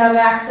have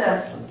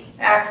access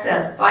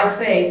by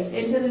faith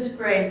into this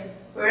grace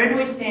wherein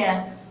we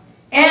stand,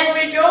 and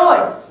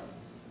rejoice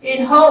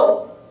in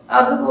hope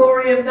of the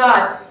glory of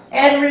God.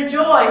 And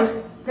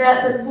rejoice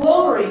that the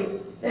glory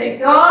that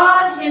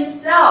God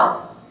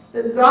himself,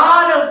 the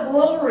God of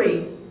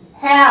glory,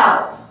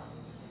 has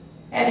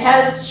and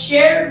has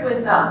shared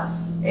with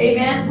us.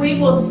 Amen. We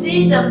will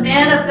see the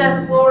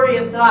manifest glory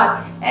of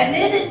God. And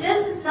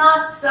this is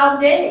not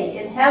someday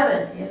in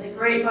heaven, in the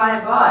great by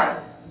and by.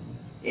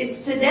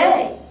 It's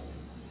today.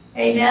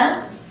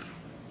 Amen.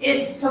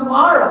 It's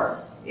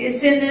tomorrow.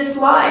 It's in this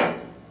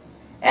life.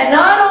 And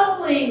not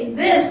only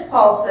this,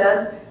 Paul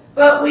says,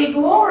 but we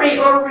glory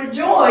or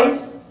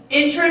rejoice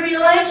in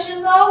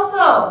tribulations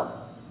also.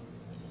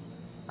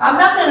 I'm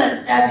not going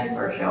to ask you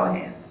for a show of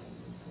hands.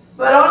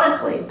 But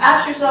honestly,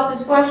 ask yourself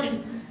this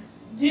question.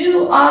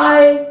 Do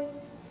I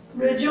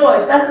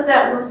rejoice? That's what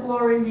that word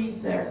glory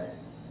means there.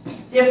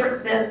 It's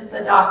different than the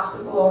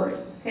doxa glory.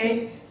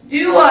 Okay?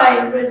 Do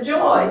I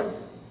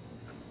rejoice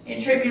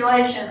in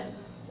tribulations,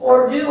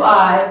 or do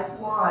I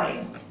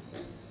whine?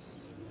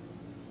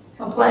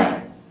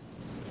 Complain.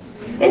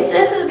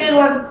 This is a good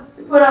one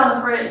to put on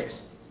the fridge.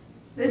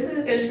 This is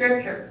a good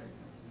scripture.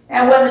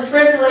 And when the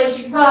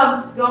tribulation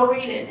comes, go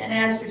read it and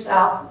ask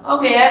yourself,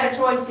 okay, I have a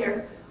choice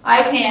here.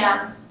 I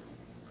can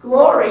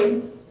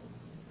glory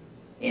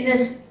in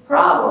this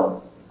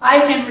problem. I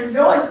can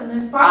rejoice in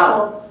this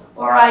problem,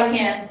 or I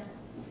can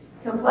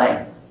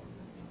complain.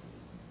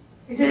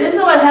 You see, this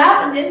is what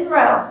happened to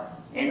Israel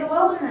in the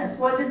wilderness.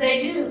 What did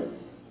they do?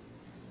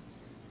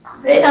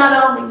 They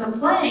not only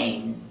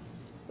complained,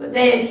 but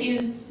they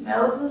accused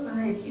Moses and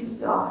they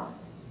accused God.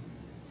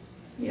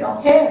 You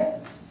don't care.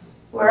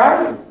 Where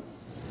are you?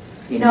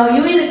 You know,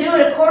 you either do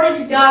it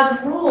according to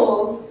God's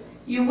rules,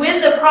 you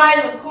win the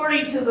prize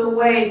according to the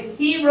way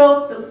he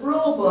wrote the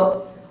rule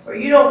book, or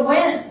you don't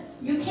win.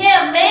 You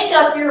can't make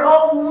up your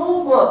own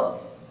rule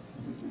book.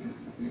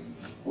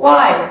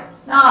 Why?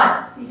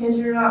 Not because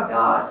you're not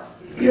God.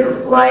 Your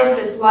life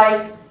is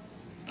like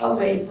a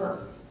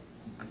vapor.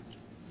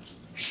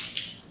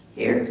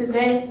 Here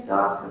today,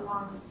 God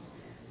tomorrow.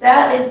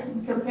 That is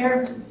in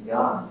comparison to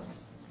God.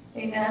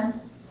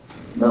 Amen.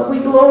 But we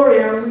glory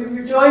or we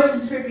rejoice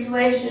in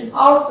tribulation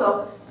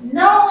also,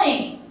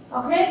 knowing,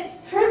 okay,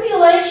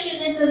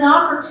 tribulation is an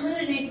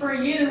opportunity for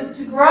you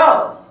to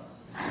grow.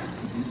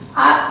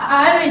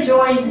 I'm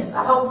enjoying this.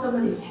 I hope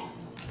somebody's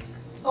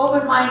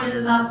open-minded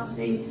enough to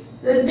see.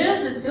 The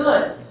news is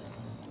good.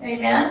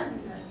 Amen?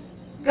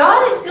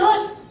 God is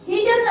good.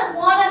 He doesn't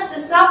want us to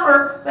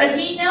suffer, but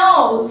He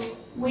knows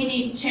we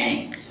need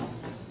change.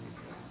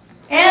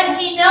 And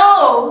He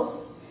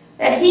knows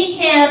that He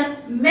can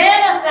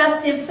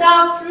manifest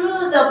Himself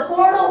through the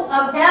portals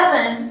of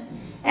heaven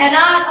and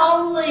not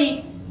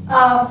only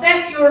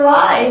affect your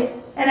life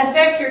and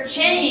affect your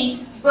change,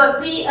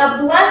 but be a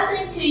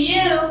blessing to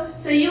you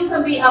so you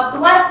can be a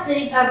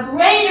blessing, a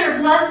greater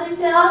blessing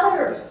to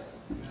others.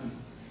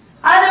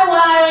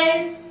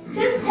 Otherwise,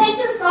 just take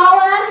us all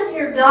out of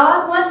here,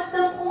 God. What's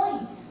the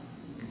point?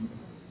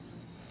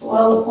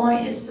 Well, the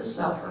point is to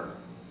suffer.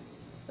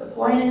 The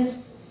point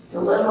is to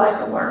live like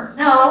a worm.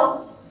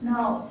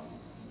 No.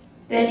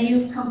 Then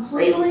you've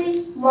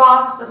completely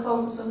lost the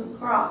focus of the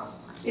cross.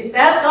 If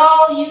that's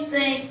all you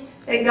think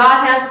that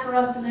God has for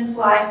us in this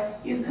life,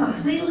 you've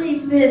completely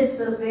missed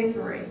the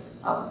victory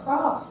of the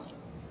cross.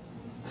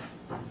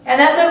 And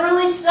that's a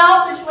really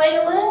selfish way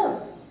to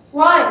live.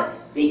 Why?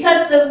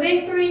 Because the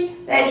victory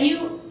that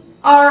you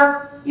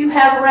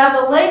have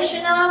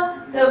revelation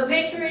of, the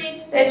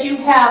victory that you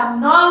have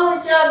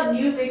knowledge of and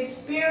you've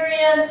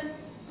experienced,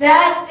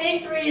 that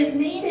victory is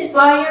needed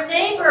by your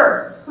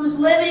neighbor who's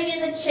living in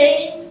the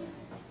chains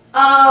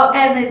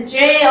and the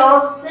jail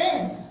of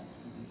sin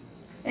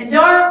and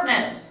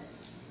darkness.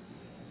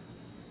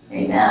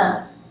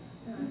 Amen.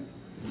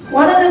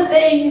 One of the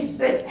things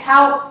that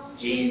helped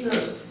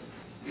Jesus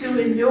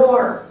to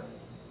endure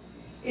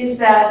is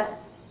that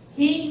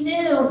He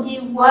knew He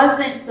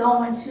wasn't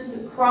going to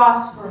the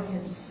cross for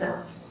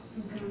Himself.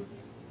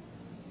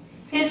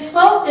 His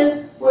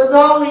focus was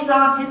always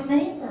on His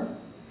neighbor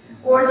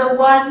or the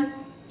one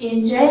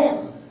in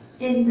jail,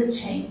 in the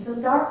chains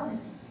of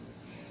darkness.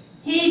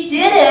 He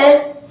did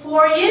it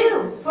for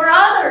you, for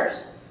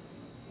others.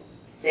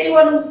 See,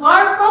 when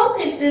our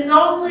focus is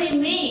only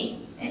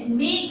me and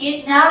me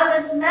getting out of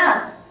this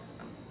mess,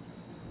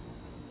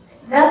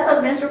 that's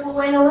a miserable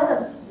way to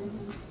live.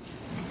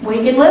 We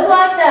can live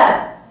like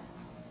that.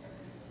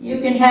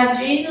 You can have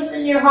Jesus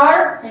in your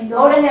heart and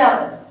go to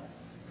heaven,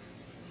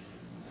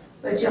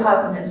 but you'll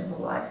have a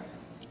miserable life.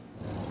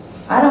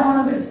 I don't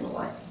want a miserable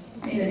life.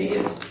 Neither do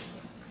you.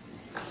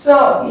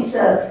 So, he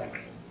says,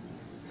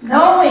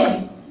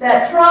 knowing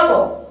that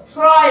trouble,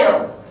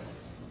 trials,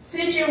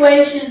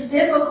 situations,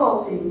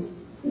 difficulties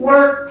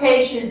work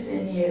patience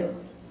in you.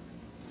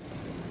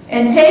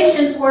 And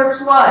patience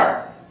works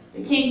what?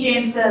 The King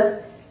James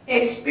says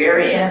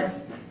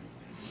experience,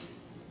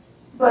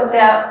 but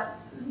that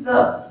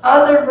the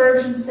other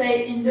versions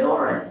say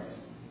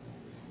endurance.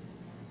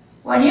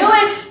 When you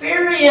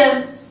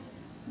experience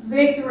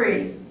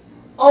victory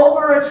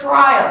over a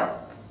trial,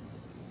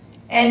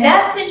 and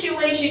that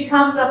situation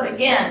comes up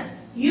again,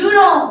 you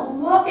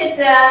don't look at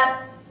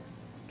that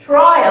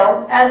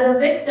trial as a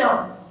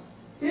victim,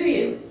 do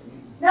you?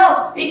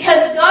 No,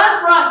 because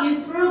God brought you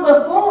through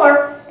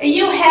before, and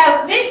you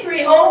have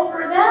victory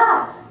over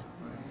that.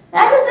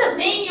 That doesn't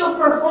mean you'll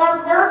perform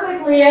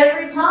perfectly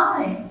every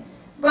time,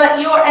 but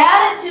your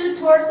attitude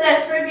towards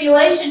that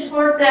tribulation,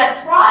 towards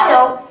that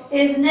trial,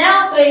 is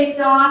now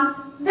based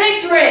on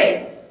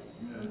victory.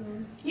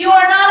 You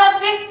are not a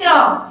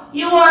victim.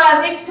 You are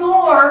a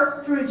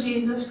victor through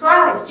Jesus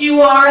Christ.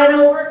 You are an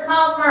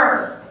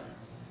overcomer.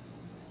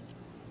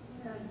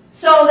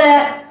 So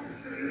that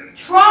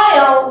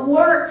trial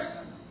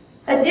works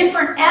a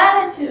different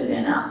attitude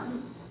in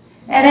us.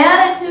 An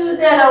attitude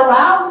that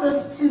allows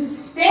us to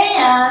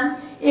stand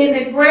in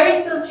the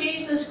grace of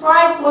Jesus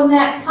Christ when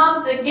that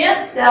comes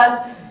against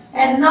us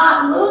and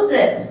not lose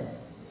it.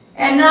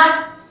 And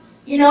not,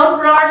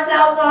 throw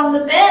ourselves on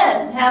the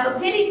bed and have a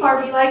pity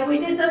party like we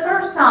did the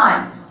first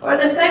time or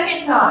the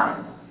second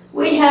time.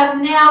 We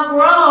have now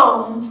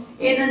grown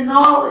in the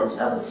knowledge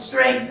of the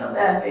strength of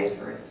that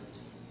victory.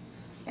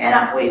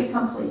 And we've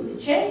completely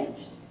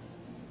changed.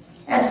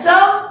 And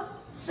some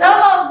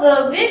of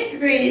the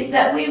victories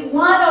that we've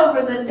won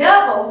over the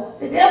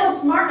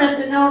devil's smart enough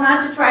to know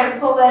not to try to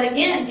pull that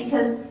again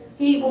because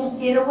he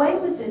won't get away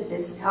with it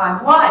this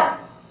time. Why?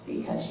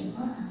 Because you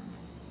won.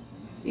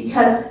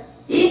 Because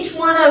each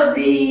one of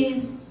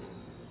these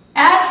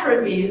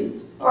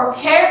attributes or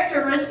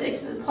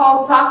characteristics that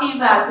Paul's talking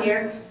about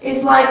here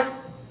is like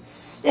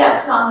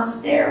steps on a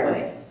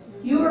stairway.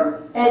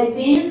 You're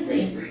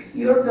advancing.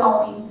 You're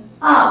going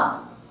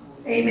up.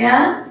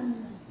 Amen?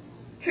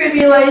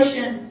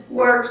 Tribulation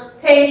works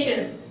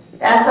patience.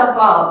 That's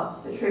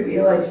above the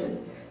tribulations.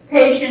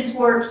 Patience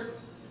works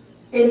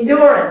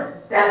endurance.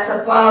 That's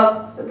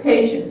above the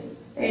patience.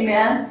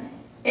 Amen?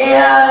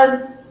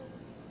 And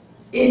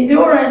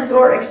endurance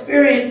or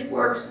experience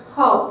works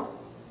hope.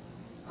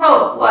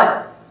 Hope,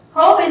 what?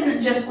 Hope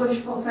isn't just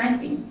wishful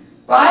thinking.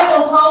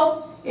 Bible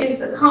hope is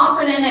the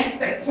confident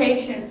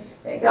expectation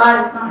that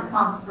God is going to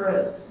come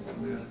through.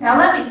 Now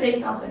let me say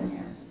something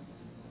here.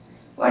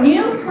 When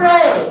you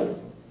pray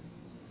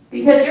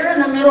because you're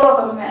in the middle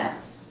of a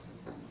mess,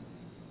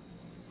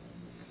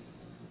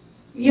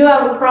 you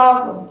have a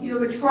problem, you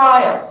have a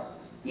trial,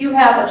 you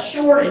have a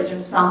shortage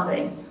of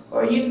something,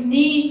 or you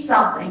need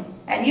something,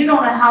 and you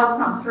don't know how it's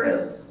come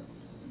through,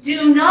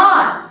 do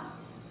not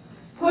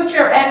put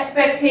your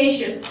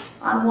expectation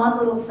on one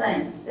little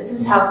thing. This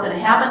is how it's going to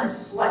happen,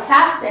 this is what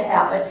has to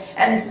happen,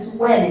 and this is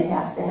when it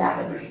has to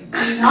happen.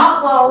 Do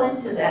not fall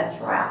into that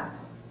trap.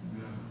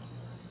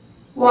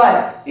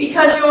 Why?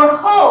 Because your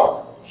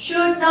hope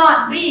should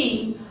not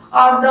be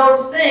on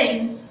those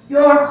things.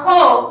 Your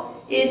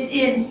hope is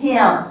in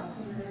Him,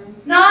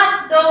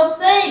 not those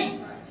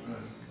things.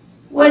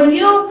 When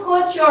you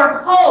put your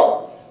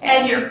hope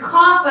and your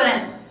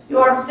confidence,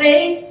 your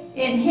faith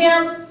in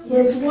Him,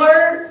 His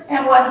Word,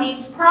 and what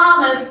He's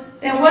promised,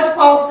 then what's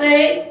Paul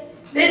say?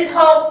 This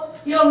hope,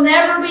 you'll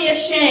never be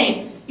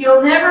ashamed.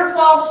 You'll never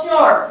fall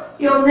short.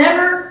 You'll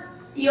never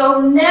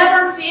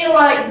feel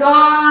like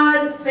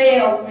God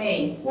failed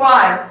me.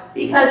 Why?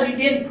 Because you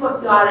didn't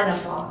put God in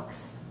a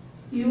box.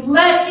 You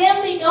let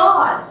Him be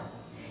God.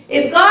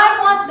 If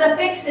God wants to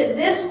fix it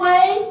this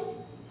way,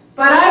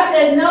 but I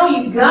said, no,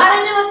 you got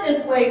to do it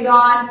this way,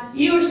 God.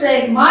 You were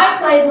saying, my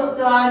playbook,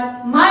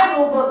 God, my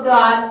rule book,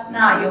 God,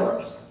 not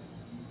yours.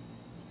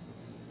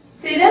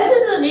 See, this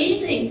isn't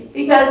easy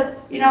because,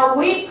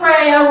 we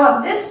pray, I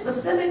want this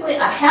specifically,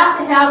 I have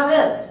to have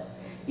this.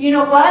 You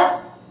know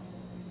what?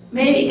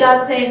 Maybe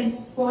God's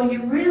saying, well,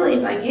 you really,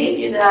 if I gave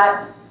you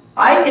that,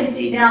 I can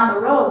see down the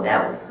road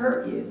that would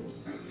hurt you.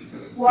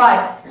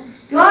 Why?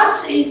 God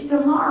sees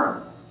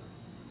tomorrow.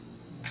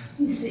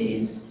 He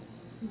sees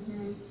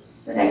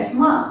the next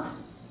month.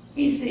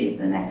 He sees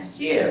the next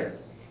year.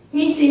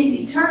 He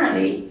sees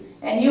eternity,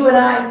 and you and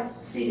I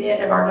see the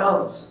end of our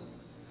nose.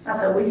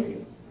 That's what we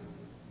see.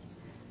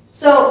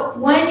 So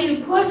when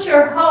you put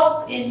your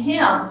hope in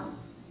Him,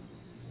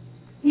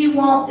 He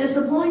won't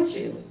disappoint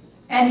you,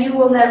 and you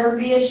will never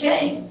be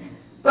ashamed.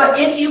 But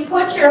if you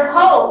put your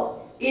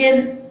hope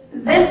in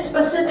this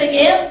specific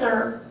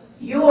answer,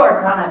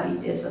 you're going to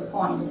be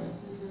disappointed.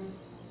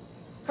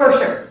 For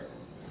sure.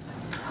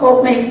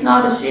 Hope makes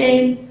not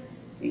ashamed,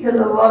 because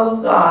of the love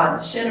of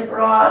God shed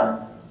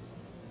abroad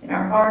in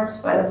our hearts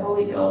by the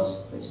Holy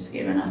Ghost, which is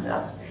given unto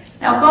us.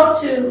 Now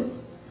go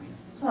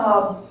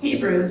to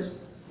Hebrews.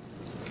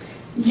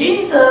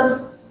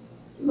 Jesus,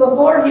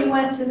 before He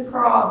went to the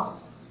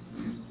cross,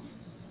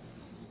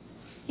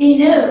 He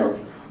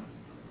knew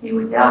He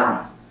would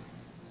die,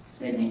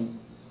 didn't He?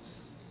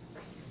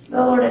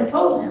 The Lord had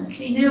told Him.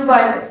 He knew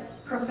by the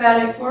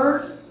prophetic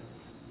word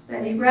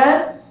that He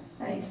read,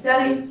 that He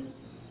studied,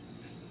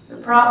 the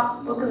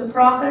book of the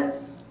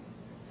prophets,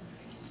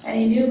 and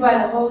He knew by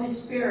the Holy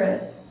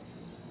Spirit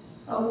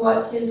of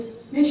what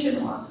His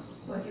mission was,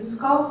 what He was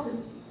called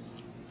to.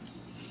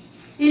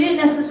 He didn't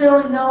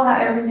necessarily know how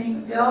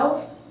everything would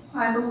go,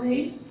 I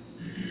believe,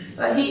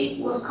 but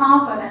He was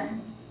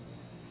confident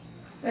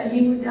that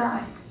He would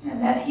die,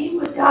 and that He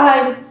would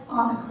die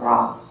on the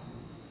cross.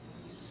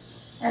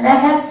 And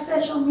that had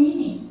special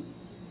meaning.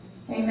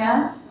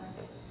 Amen?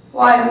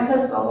 Why?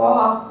 Because the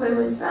law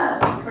clearly said,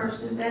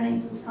 cursed is any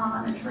who's hung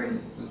on a tree.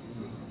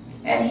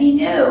 And He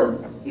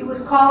knew He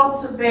was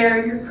called to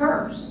bear your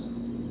curse.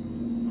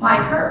 My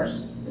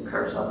curse. The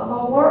curse of the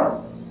whole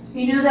world.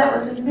 He knew that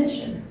was His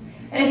mission.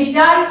 And if He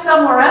died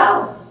somewhere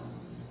else,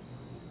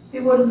 He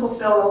wouldn't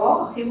fulfill the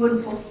law. He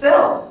wouldn't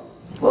fulfill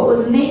what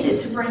was needed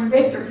to bring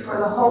victory for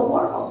the whole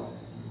world.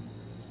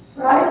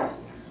 Right?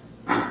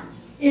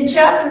 In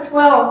chapter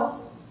 12,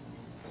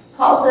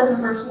 Paul says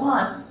in verse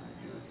 1,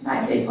 and I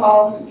say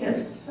Paul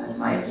because that's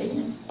my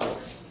opinion.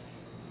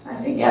 I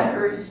think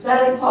after you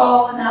study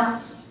Paul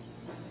enough,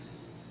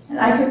 and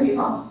I could be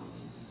wrong,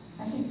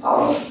 I think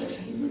Paul was the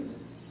Hebrews.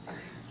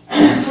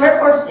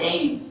 Wherefore,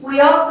 seeing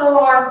we also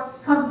are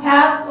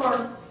compassed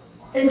or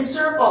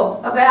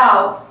encircled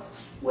about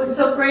with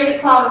so great a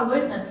cloud of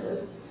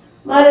witnesses,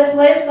 let us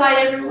lay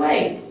aside every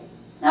weight.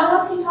 Now,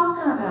 what's he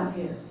talking about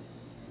here?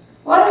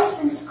 What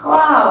is this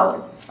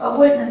cloud of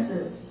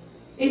witnesses?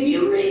 If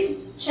you read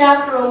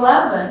chapter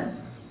 11,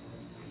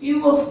 you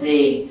will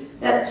see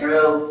that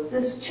through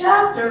this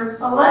chapter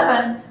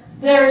 11,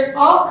 there's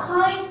all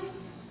kinds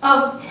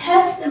of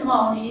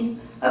testimonies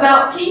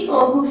about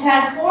people who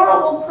had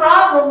horrible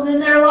problems in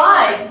their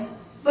lives,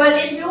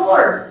 but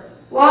endured.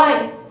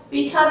 Why?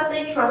 Because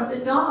they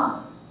trusted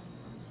God.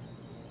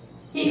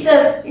 He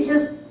says,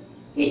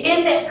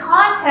 in that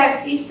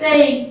context, he's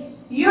saying,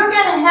 you're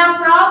going to have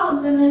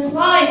problems in this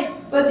life,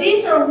 but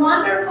these are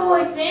wonderful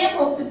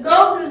examples to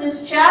go through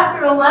this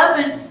chapter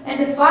 11 and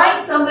to find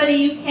somebody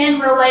you can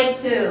relate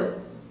to.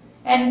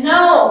 And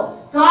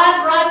know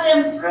God brought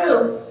them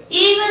through,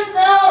 even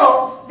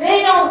though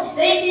they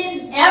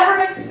didn't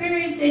ever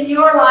experience in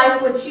your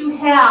life what you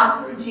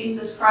have through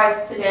Jesus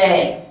Christ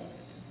today.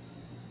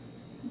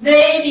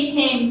 They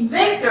became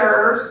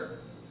victors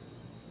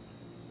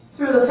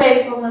through the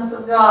faithfulness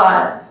of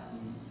God.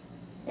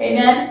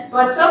 Amen?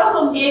 But some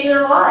of them gave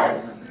their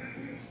lives.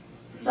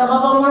 Some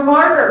of them were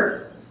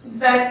martyred. In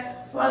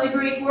fact, one of the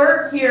Greek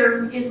words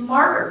here is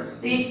martyrs.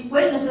 These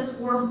witnesses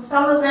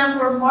some of them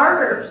were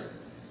martyrs.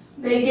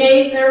 They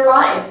gave their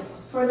life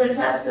for their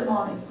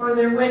testimony, for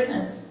their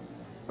witness,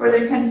 for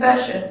their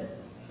confession.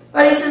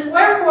 But he says,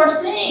 wherefore,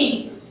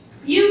 seeing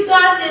you've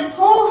got this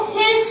whole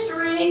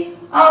history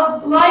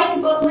of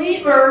like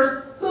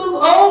believers who've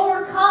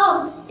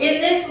overcome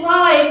in this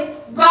life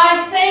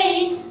by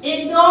faith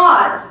in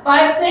God,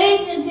 by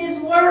faith in His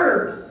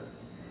Word.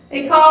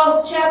 They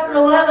call chapter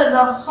 11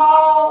 the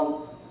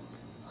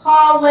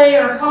hallway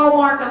or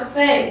hallmark of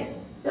faith,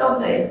 don't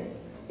they?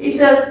 He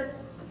says,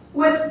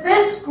 with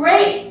this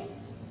great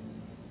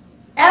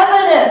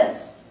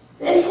evidence,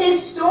 this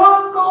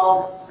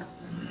historical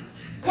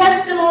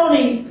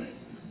testimonies,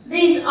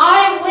 these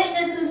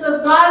eyewitnesses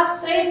of God's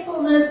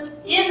faithfulness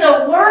in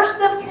the worst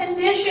of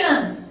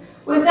conditions,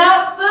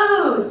 without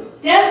food,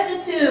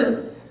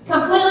 destitute,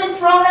 completely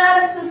thrown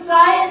out of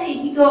society.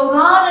 He goes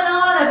on and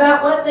on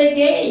about what they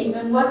gave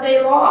and what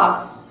they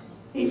lost.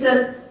 He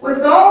says,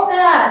 with all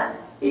that,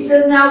 he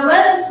says, now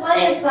let us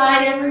lay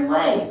aside every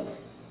weight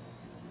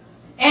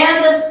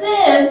and the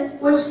sin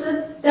which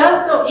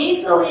doth so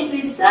easily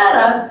beset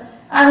us,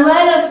 and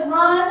let us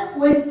run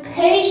with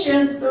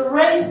patience the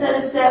race that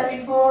is set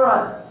before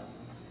us.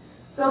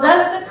 So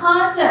that's the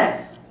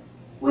context.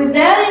 With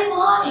that in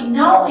mind,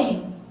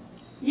 knowing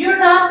you're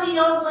not the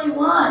only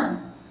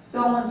one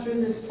going through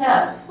this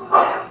test.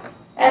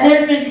 And there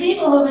have been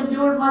people who have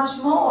endured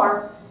much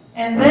more,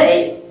 and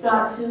they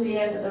got to the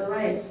end of the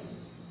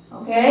race.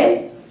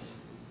 Okay?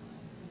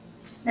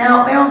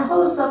 Now, I want to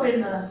pull this up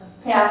in the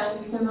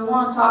Passion because I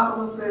want to talk a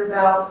little bit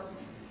about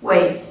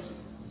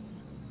weights.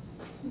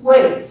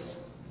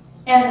 Weights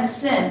and the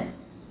sin.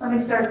 Let me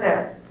start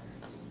there.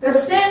 The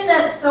sin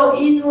that so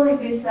easily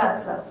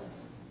besets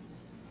us.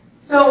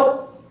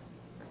 So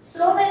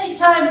many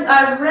times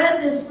I've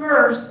read this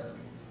verse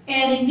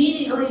and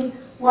immediately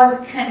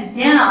was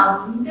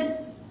condemned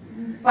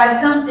by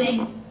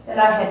something that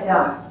I had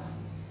done.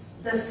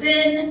 The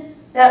sin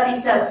that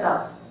besets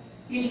us.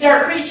 You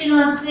start preaching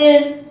on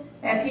sin,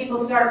 and people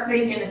start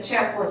making a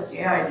checklist.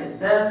 Yeah, I did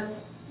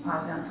this.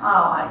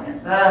 I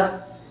did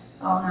this.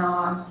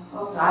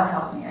 Oh, God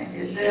help me, I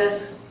did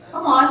this.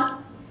 Come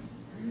on.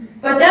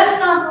 But that's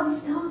not what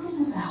he's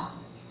talking about.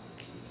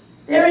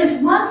 There is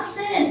one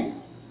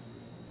sin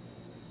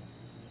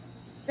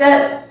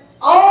that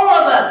all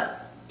of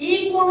us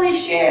equally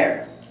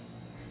share,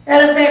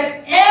 that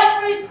affects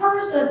every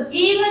person,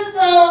 even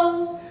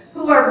those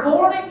who are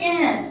born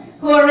again,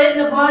 who are in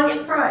the body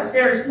of Christ.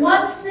 There is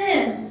one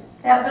sin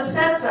that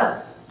besets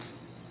us.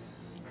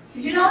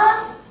 Did you know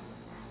that?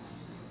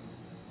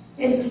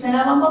 It's the sin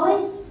of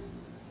unbelief.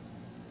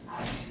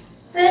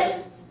 That's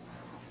it.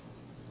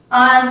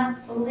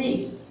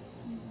 Unbelief.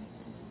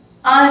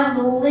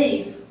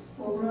 Unbelief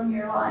will ruin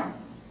your life.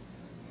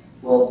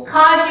 Will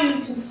cause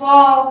you to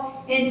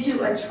fall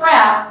into a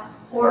trap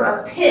or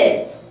a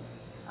pit,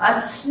 a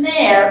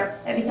snare,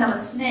 and become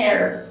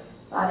ensnared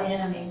by the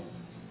enemy.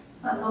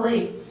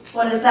 Unbelief.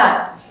 What is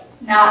that?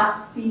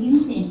 Not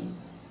believing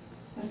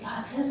what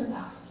God says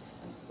about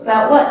it.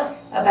 About what?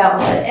 About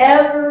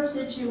whatever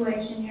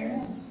situation you're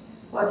in.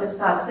 What does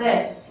God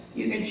say?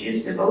 You can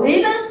choose to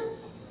believe it,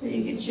 or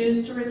you can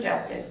choose to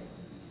reject it.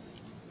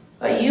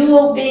 But you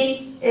will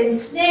be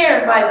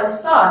ensnared by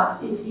those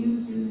thoughts if you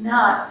do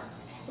not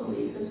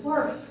believe His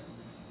Word.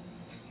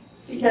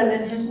 Because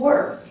in His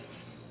Word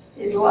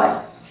is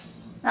life.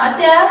 Not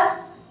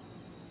death.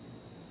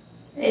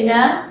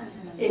 Amen?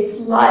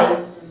 It's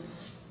life.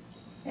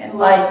 And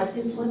life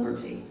is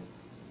liberty.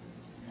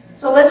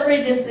 So let's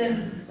read this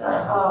in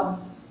the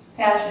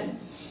Passion.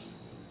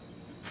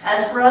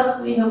 As for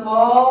us, we have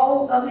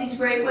all of these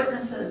great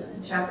witnesses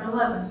in chapter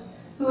 11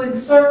 who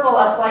encircle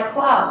us like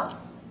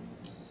clouds.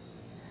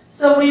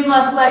 So we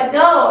must let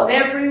go of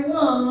every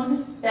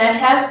wound that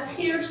has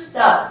pierced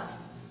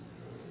us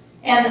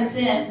and the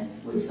sin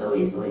we so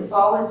easily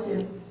fall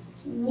into.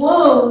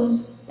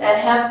 Wounds that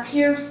have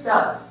pierced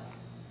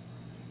us.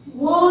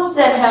 Wounds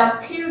that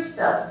have pierced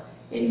us.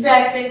 In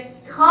fact, the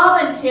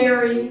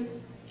commentary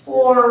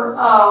for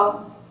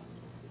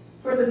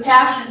the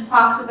Passion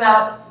talks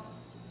about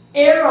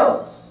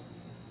arrows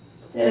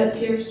that have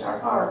pierced our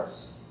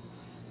hearts.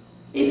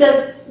 He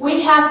says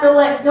we have to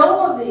let go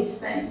of these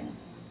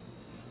things.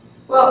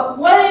 Well,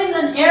 what is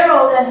an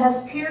arrow that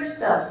has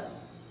pierced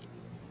us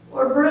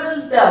or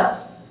bruised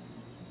us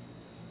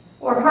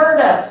or hurt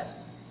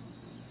us?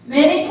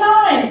 Many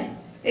times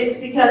it's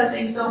because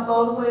things don't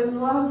go the way we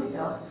want them to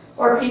go,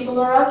 or people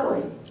are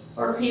ugly,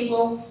 or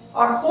people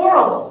are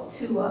horrible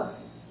to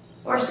us,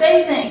 or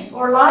say things,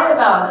 or lie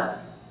about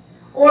us,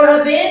 or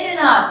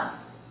abandon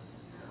us,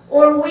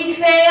 or we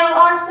fail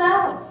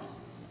ourselves.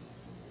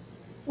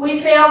 We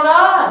fail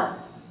God.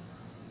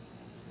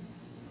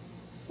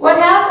 What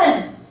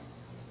happens?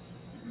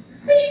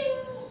 Bing!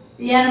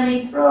 The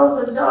enemy throws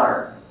a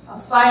dart, a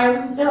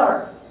fiery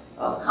dart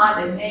of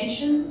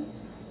condemnation,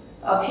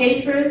 of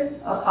hatred,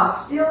 of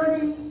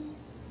hostility,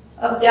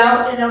 of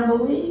doubt and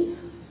unbelief.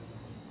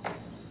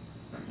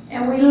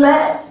 And we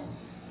let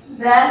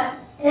that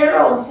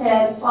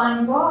arrowhead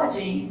find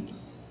lodging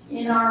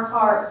in our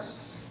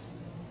hearts.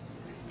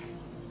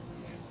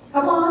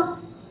 Come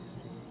on.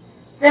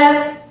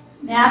 That's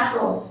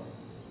natural.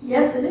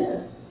 Yes, it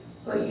is.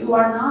 But you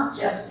are not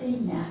just a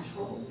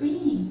natural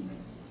being.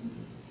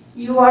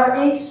 You are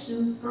a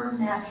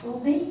supernatural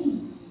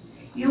being.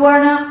 You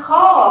are not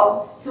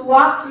called to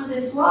walk through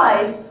this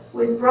life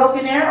with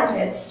broken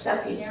arrowheads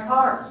stuck in your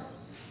heart.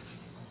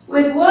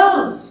 with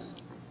wounds,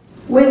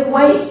 with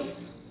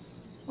weights.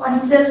 When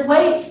he says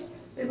weights,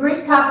 the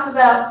Greek talks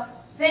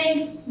about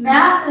things,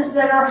 masses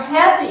that are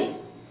heavy.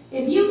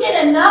 If you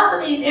get enough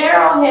of these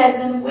arrowheads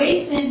and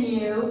weights in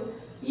you,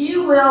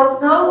 you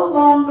will no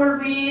longer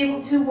be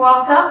able to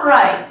walk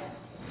upright.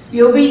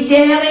 You'll be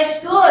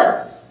damaged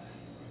goods.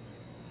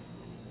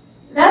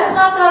 That's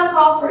not God's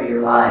call for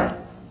your life.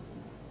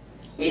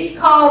 He's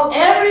called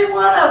every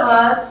one of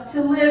us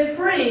to live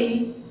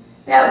free,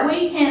 that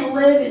we can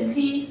live in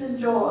peace and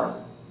joy.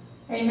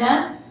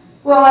 Amen?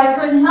 Well, I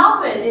couldn't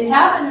help it. It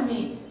happened to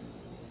me.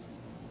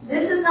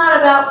 This is not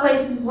about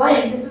placing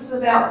blame. This is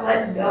about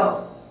letting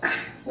go.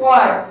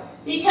 Why?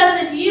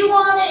 Because if you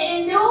want to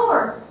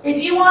endure,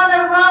 if you want to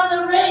run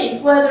the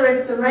race, whether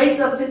it's the race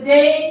of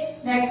today,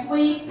 next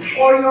week,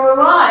 or your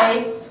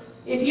life,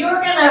 if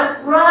you're going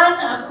to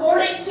run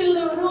according to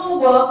the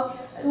rule book,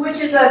 which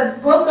is a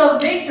book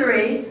of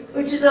victory,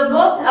 which is a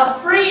book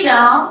of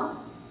freedom,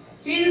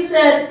 Jesus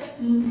said,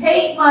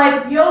 take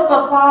my yoke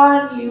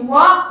upon you,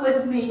 walk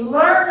with me,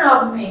 learn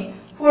of me,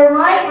 for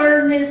my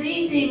burden is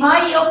easy,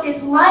 my yoke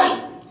is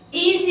light.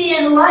 Easy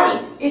and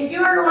light. If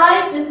your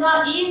life is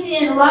not easy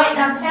and light,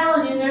 I'm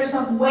telling you, there's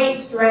some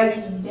weights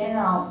dragging you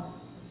down.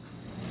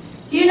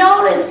 Do you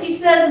notice he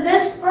says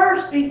this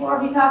first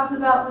before he talks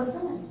about the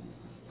sin?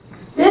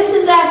 This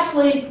is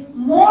actually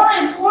more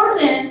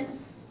important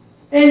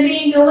than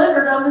being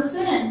delivered of the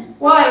sin.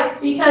 Why?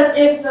 Because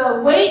if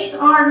the weights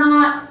are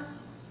not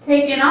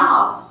taken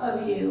off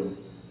of you,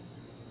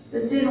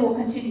 the sin will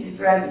continue to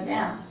drag you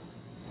down.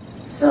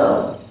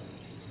 So,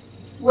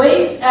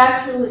 weights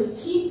actually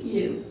keep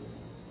you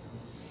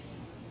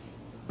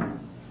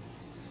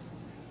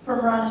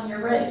from running your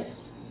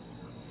race.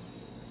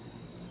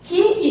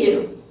 Keep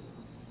you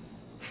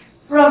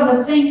from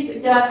the things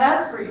that God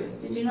has for you.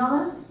 Did you know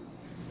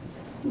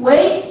that?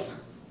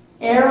 Weights,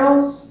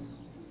 arrows,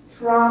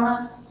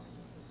 trauma,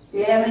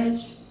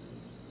 damage,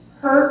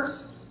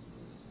 hurts.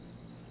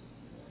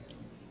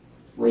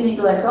 We need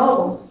to let go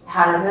of them.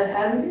 How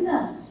do we do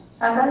that?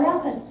 How's that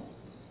happen?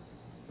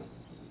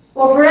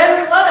 Well, for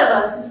every one of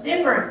us, it's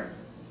different.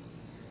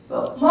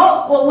 But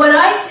what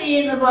I see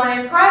in the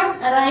body of Christ,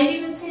 and I've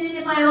even seen it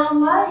in my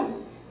own life,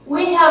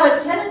 we have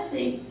a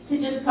tendency to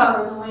just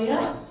cover the weight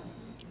up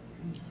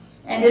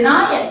and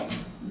deny it.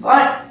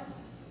 But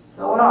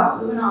going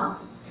on, moving on.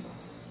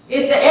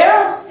 If the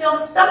arrow's still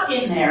stuck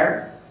in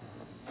there,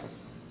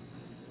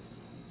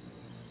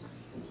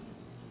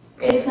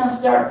 it's going to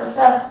start to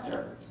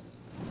fester.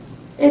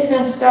 It's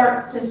going to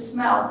start to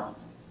smell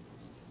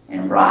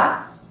and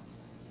rot.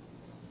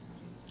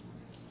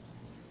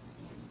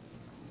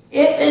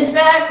 If, in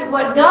fact,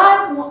 what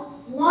God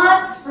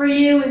wants for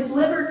you is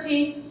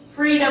liberty,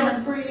 freedom,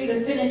 and for you to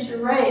finish your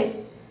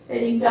race,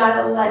 then you've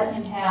got to let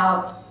Him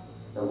have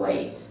the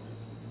weight.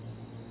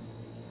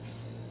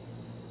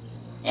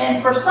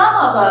 And for some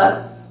of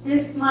us,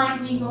 this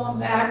might be going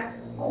back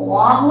a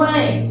long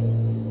way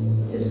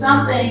to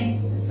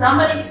something that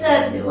somebody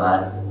said to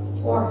us,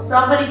 or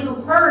somebody who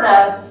hurt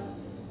us,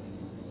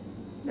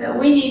 that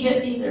we need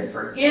to either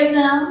forgive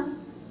them,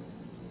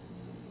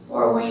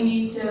 or we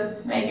need to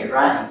make it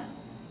right,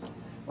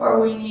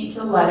 or we need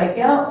to let it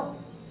go,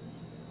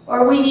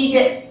 or we need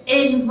to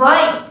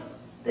invite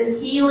the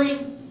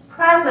healing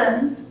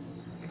presence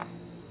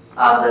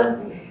of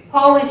the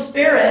Holy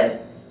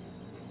Spirit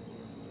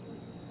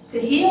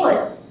to heal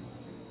it.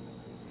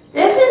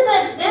 This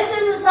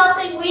isn't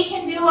something we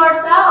can do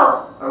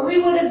ourselves, or we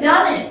would have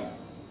done it.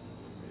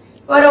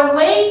 But a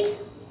weight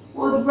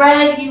will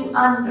drag you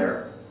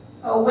under.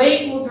 A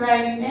weight will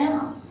drag you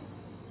down.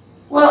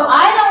 Well,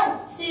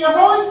 the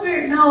Holy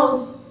Spirit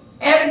knows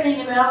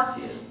everything about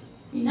you.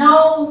 He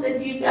knows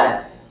if you've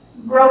got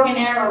broken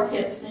arrow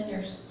tips in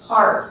your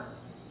heart.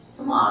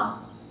 Come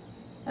on.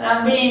 And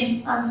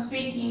I'm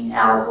speaking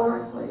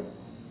allegorically.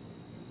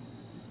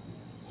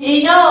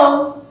 He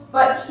knows,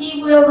 but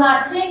He will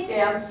not take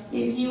them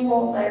if you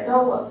won't let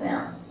go of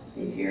them,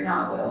 if you're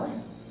not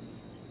willing.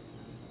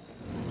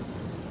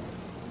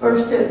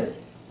 Verse 2.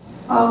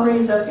 I'll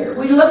read it up here.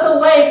 We look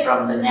away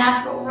from the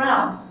natural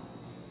realm,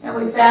 and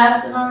we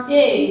fasten our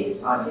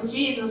gaze onto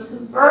Jesus, who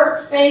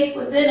birthed faith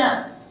within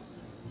us.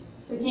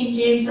 The King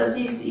James says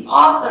He's the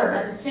author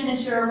and the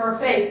finisher of our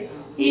faith.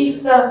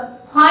 He's the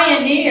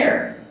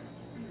pioneer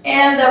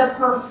and the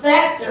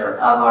perfecter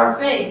of our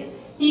faith.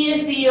 He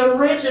is the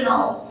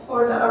original,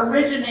 or the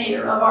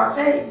originator of our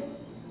faith.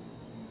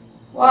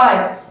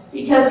 Why?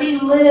 Because He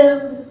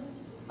lived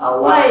a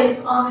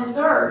life on this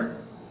earth,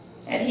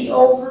 and He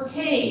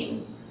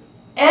overcame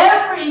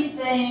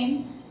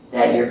everything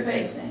that you're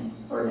facing,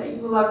 or that you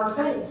will ever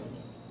face.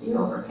 He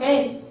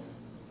overcame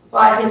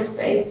by His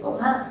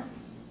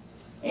faithfulness.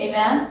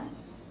 Amen?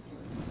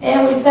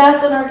 And we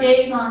fasten our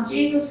gaze on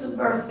Jesus, who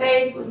birthed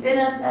faith within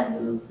us and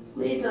who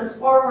leads us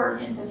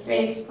forward into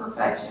faith's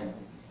perfection.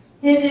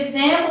 His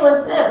example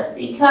is this: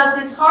 because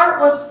His heart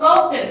was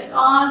focused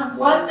on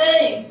one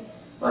thing,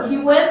 but He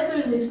went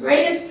through this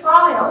greatest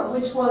trial,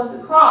 which was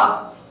the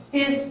cross.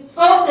 His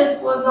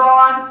focus was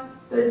on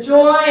the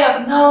joy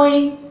of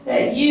knowing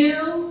that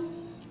you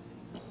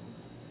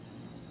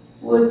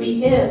would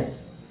be hid.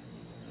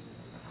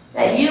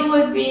 That you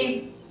would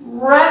be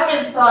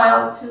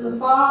reconciled to the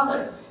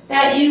Father.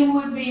 That you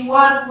would be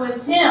one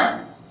with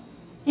him.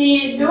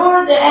 He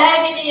endured the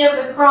agony of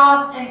the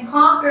cross and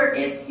conquered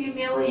its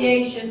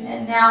humiliation,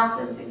 and now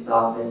sits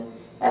exalted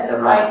at the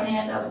right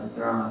hand of the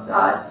throne of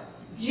God.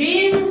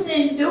 Jesus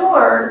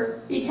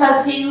endured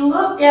because he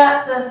looked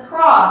at the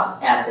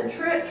cross, at the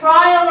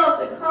trial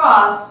of the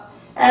cross,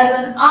 as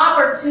an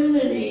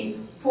opportunity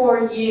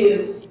for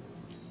you,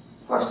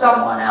 for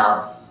someone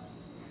else.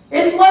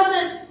 This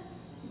wasn't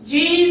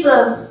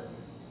Jesus,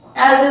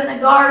 as in the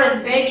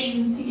garden,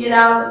 begging to get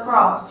out of the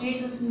cross.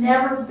 Jesus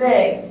never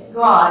begged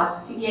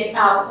God to get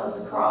out of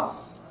the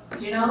cross.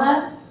 Did you know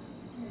that?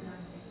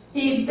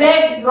 He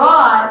begged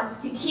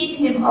God to keep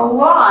him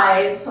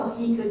alive so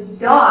he could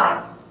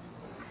die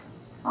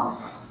on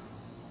the cross.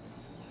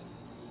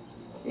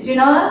 Did you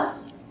know that?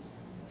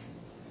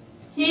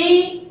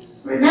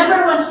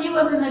 Remember when he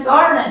was in the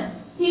garden,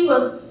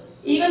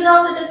 even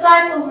though the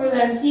disciples were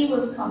there, he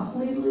was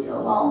completely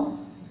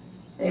alone.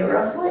 They were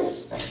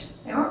asleep.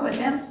 They weren't with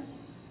him.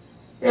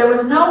 There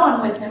was no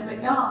one with him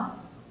but God.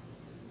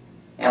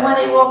 And when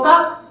they woke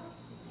up,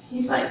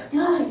 he's like,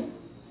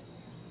 guys,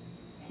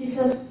 he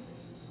says,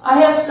 I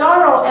have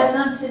sorrow as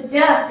unto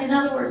death. In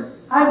other words,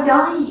 I'm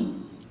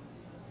dying.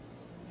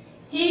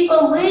 He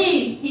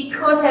believed he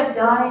could have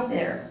died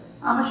there.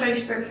 I'm going to show you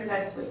scripture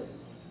next week.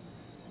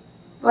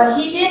 But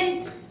he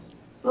didn't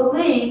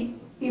believe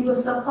he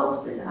was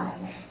supposed to die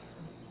there.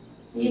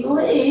 He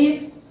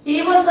believed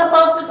he was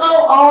supposed to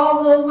go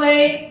all the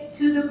way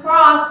to the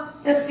cross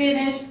to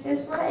finish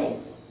his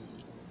race.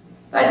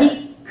 But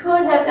he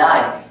could have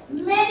died.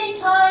 Many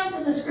times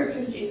in the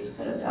scriptures, Jesus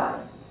could have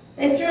died.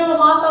 They threw him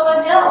off of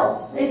a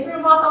hill. They threw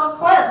him off of a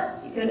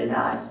cliff. He could have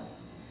died.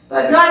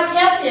 But God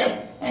kept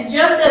him. And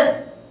just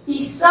as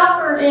he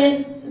suffered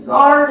in the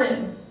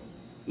garden,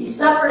 he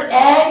suffered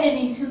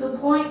agony to the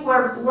point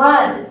where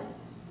blood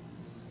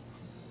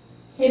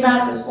came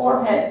out of his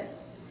forehead.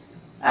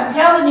 I'm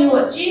telling you,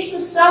 what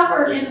Jesus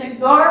suffered in the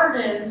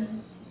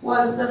garden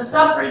was the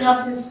suffering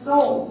of his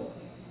soul,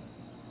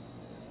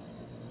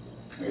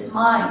 his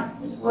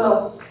mind, his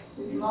will,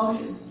 his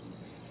emotions.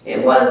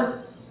 It was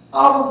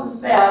almost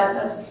as bad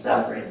as the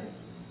suffering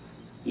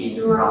he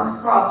endured on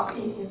the cross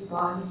in his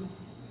body.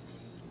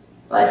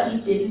 But he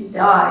didn't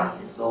die.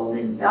 His soul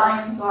didn't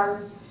die in the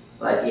garden,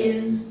 but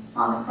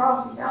on the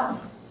cross he died.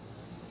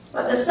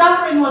 But the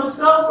suffering was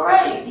so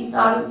great, he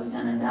thought he was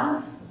going to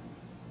die.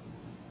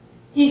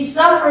 He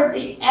suffered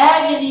the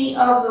agony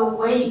of the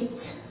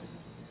weight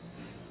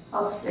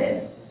of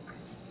sin,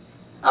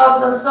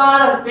 of the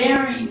thought of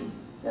bearing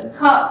the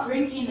cup,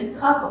 drinking the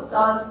cup of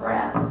God's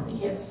wrath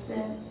against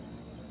sin,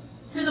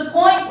 to the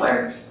point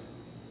where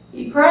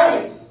he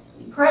prayed.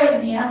 He prayed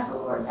and he asked the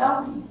Lord,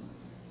 help me.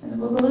 And the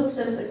book of Luke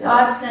says that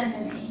God sent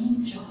an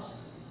angel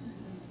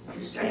to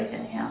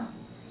strengthen him.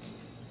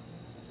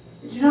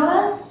 Did you know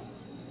that?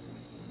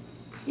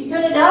 He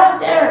could have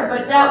died there,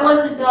 but that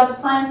wasn't God's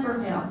plan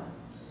for him.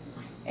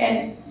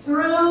 And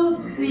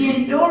through the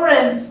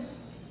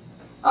endurance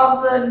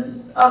of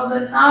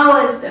the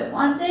knowledge that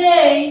one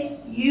day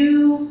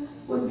you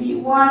would be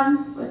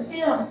one with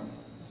him,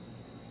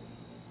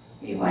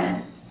 he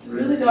went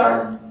through the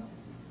garden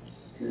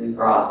to the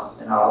cross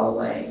and all the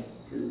way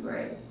to the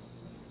grave.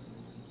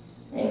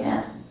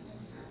 Amen.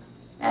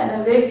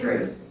 And the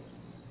victory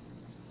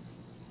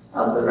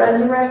of the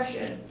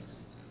resurrection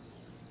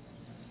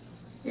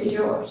is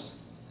yours.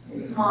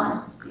 It's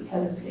mine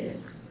because it's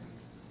his.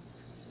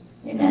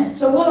 Amen.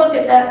 So we'll look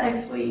at that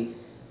next week.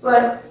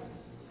 But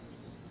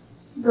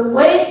the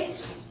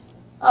weights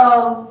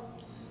of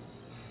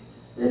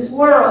this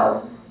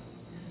world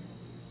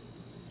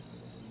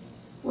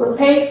were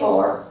paid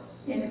for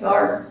in the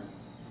garden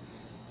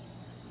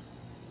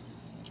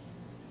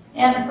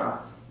and the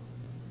cross.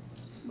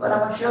 But I'm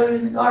going to show you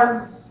in the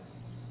garden.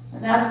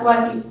 And that's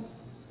why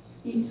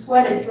he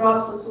sweated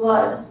drops of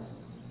blood,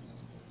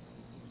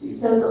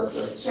 because of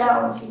the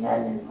challenge he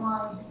had in his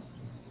mind.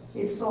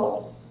 His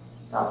soul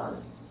suffered.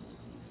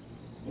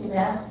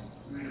 Amen.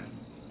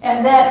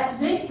 And that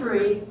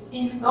victory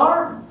in the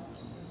garden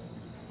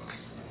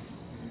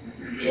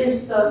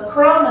is the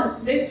promised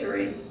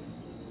victory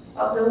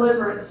of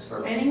deliverance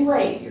from any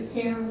weight you're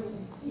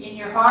carrying in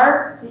your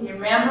heart, in your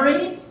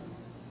memories,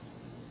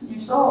 in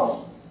your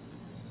soul.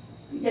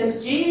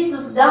 Because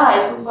Jesus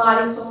died for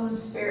body, soul, and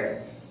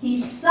spirit. He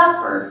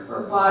suffered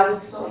for body,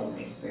 soul,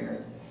 and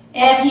spirit.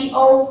 And he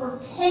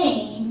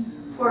overcame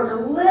for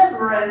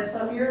deliverance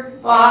of your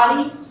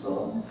body,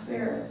 soul, and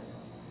spirit.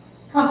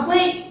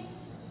 Complete.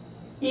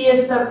 He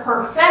is the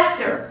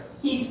perfecter.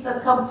 He's the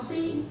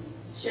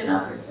completion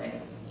of your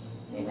faith.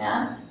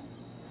 Amen.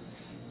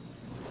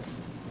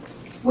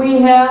 We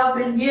have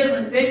been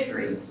given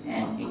victory,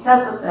 and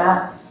because of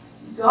that,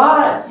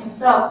 God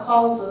himself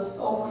calls us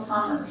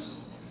overcomers.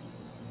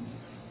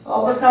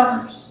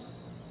 Overcomers.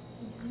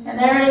 And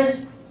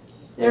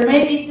there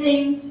may be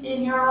things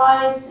in your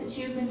life that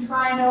you've been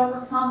trying to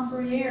overcome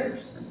for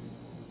years.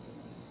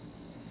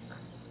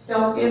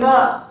 Don't give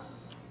up.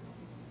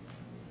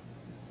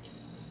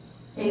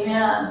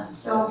 Amen.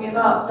 Don't give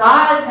up.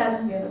 God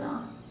hasn't given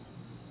up.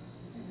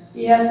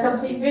 He has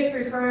complete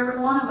victory for every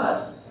one of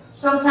us.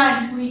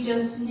 Sometimes we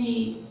just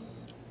need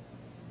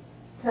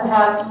to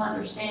have some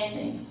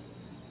understanding.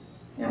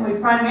 And we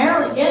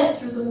primarily get it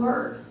through the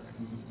Word.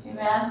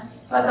 Amen.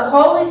 But the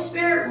Holy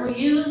Spirit will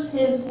use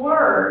His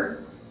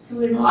Word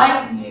to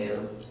enlighten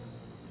you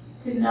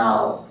to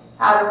know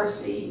how to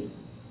receive.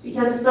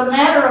 Because it's a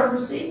matter of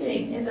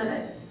receiving, isn't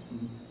it?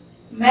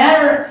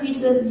 He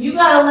said, you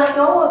got to let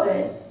go of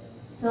it.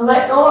 To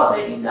let go of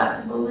it, you've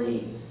got to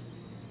believe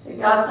that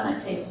God's going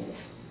to take it.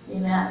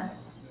 Amen.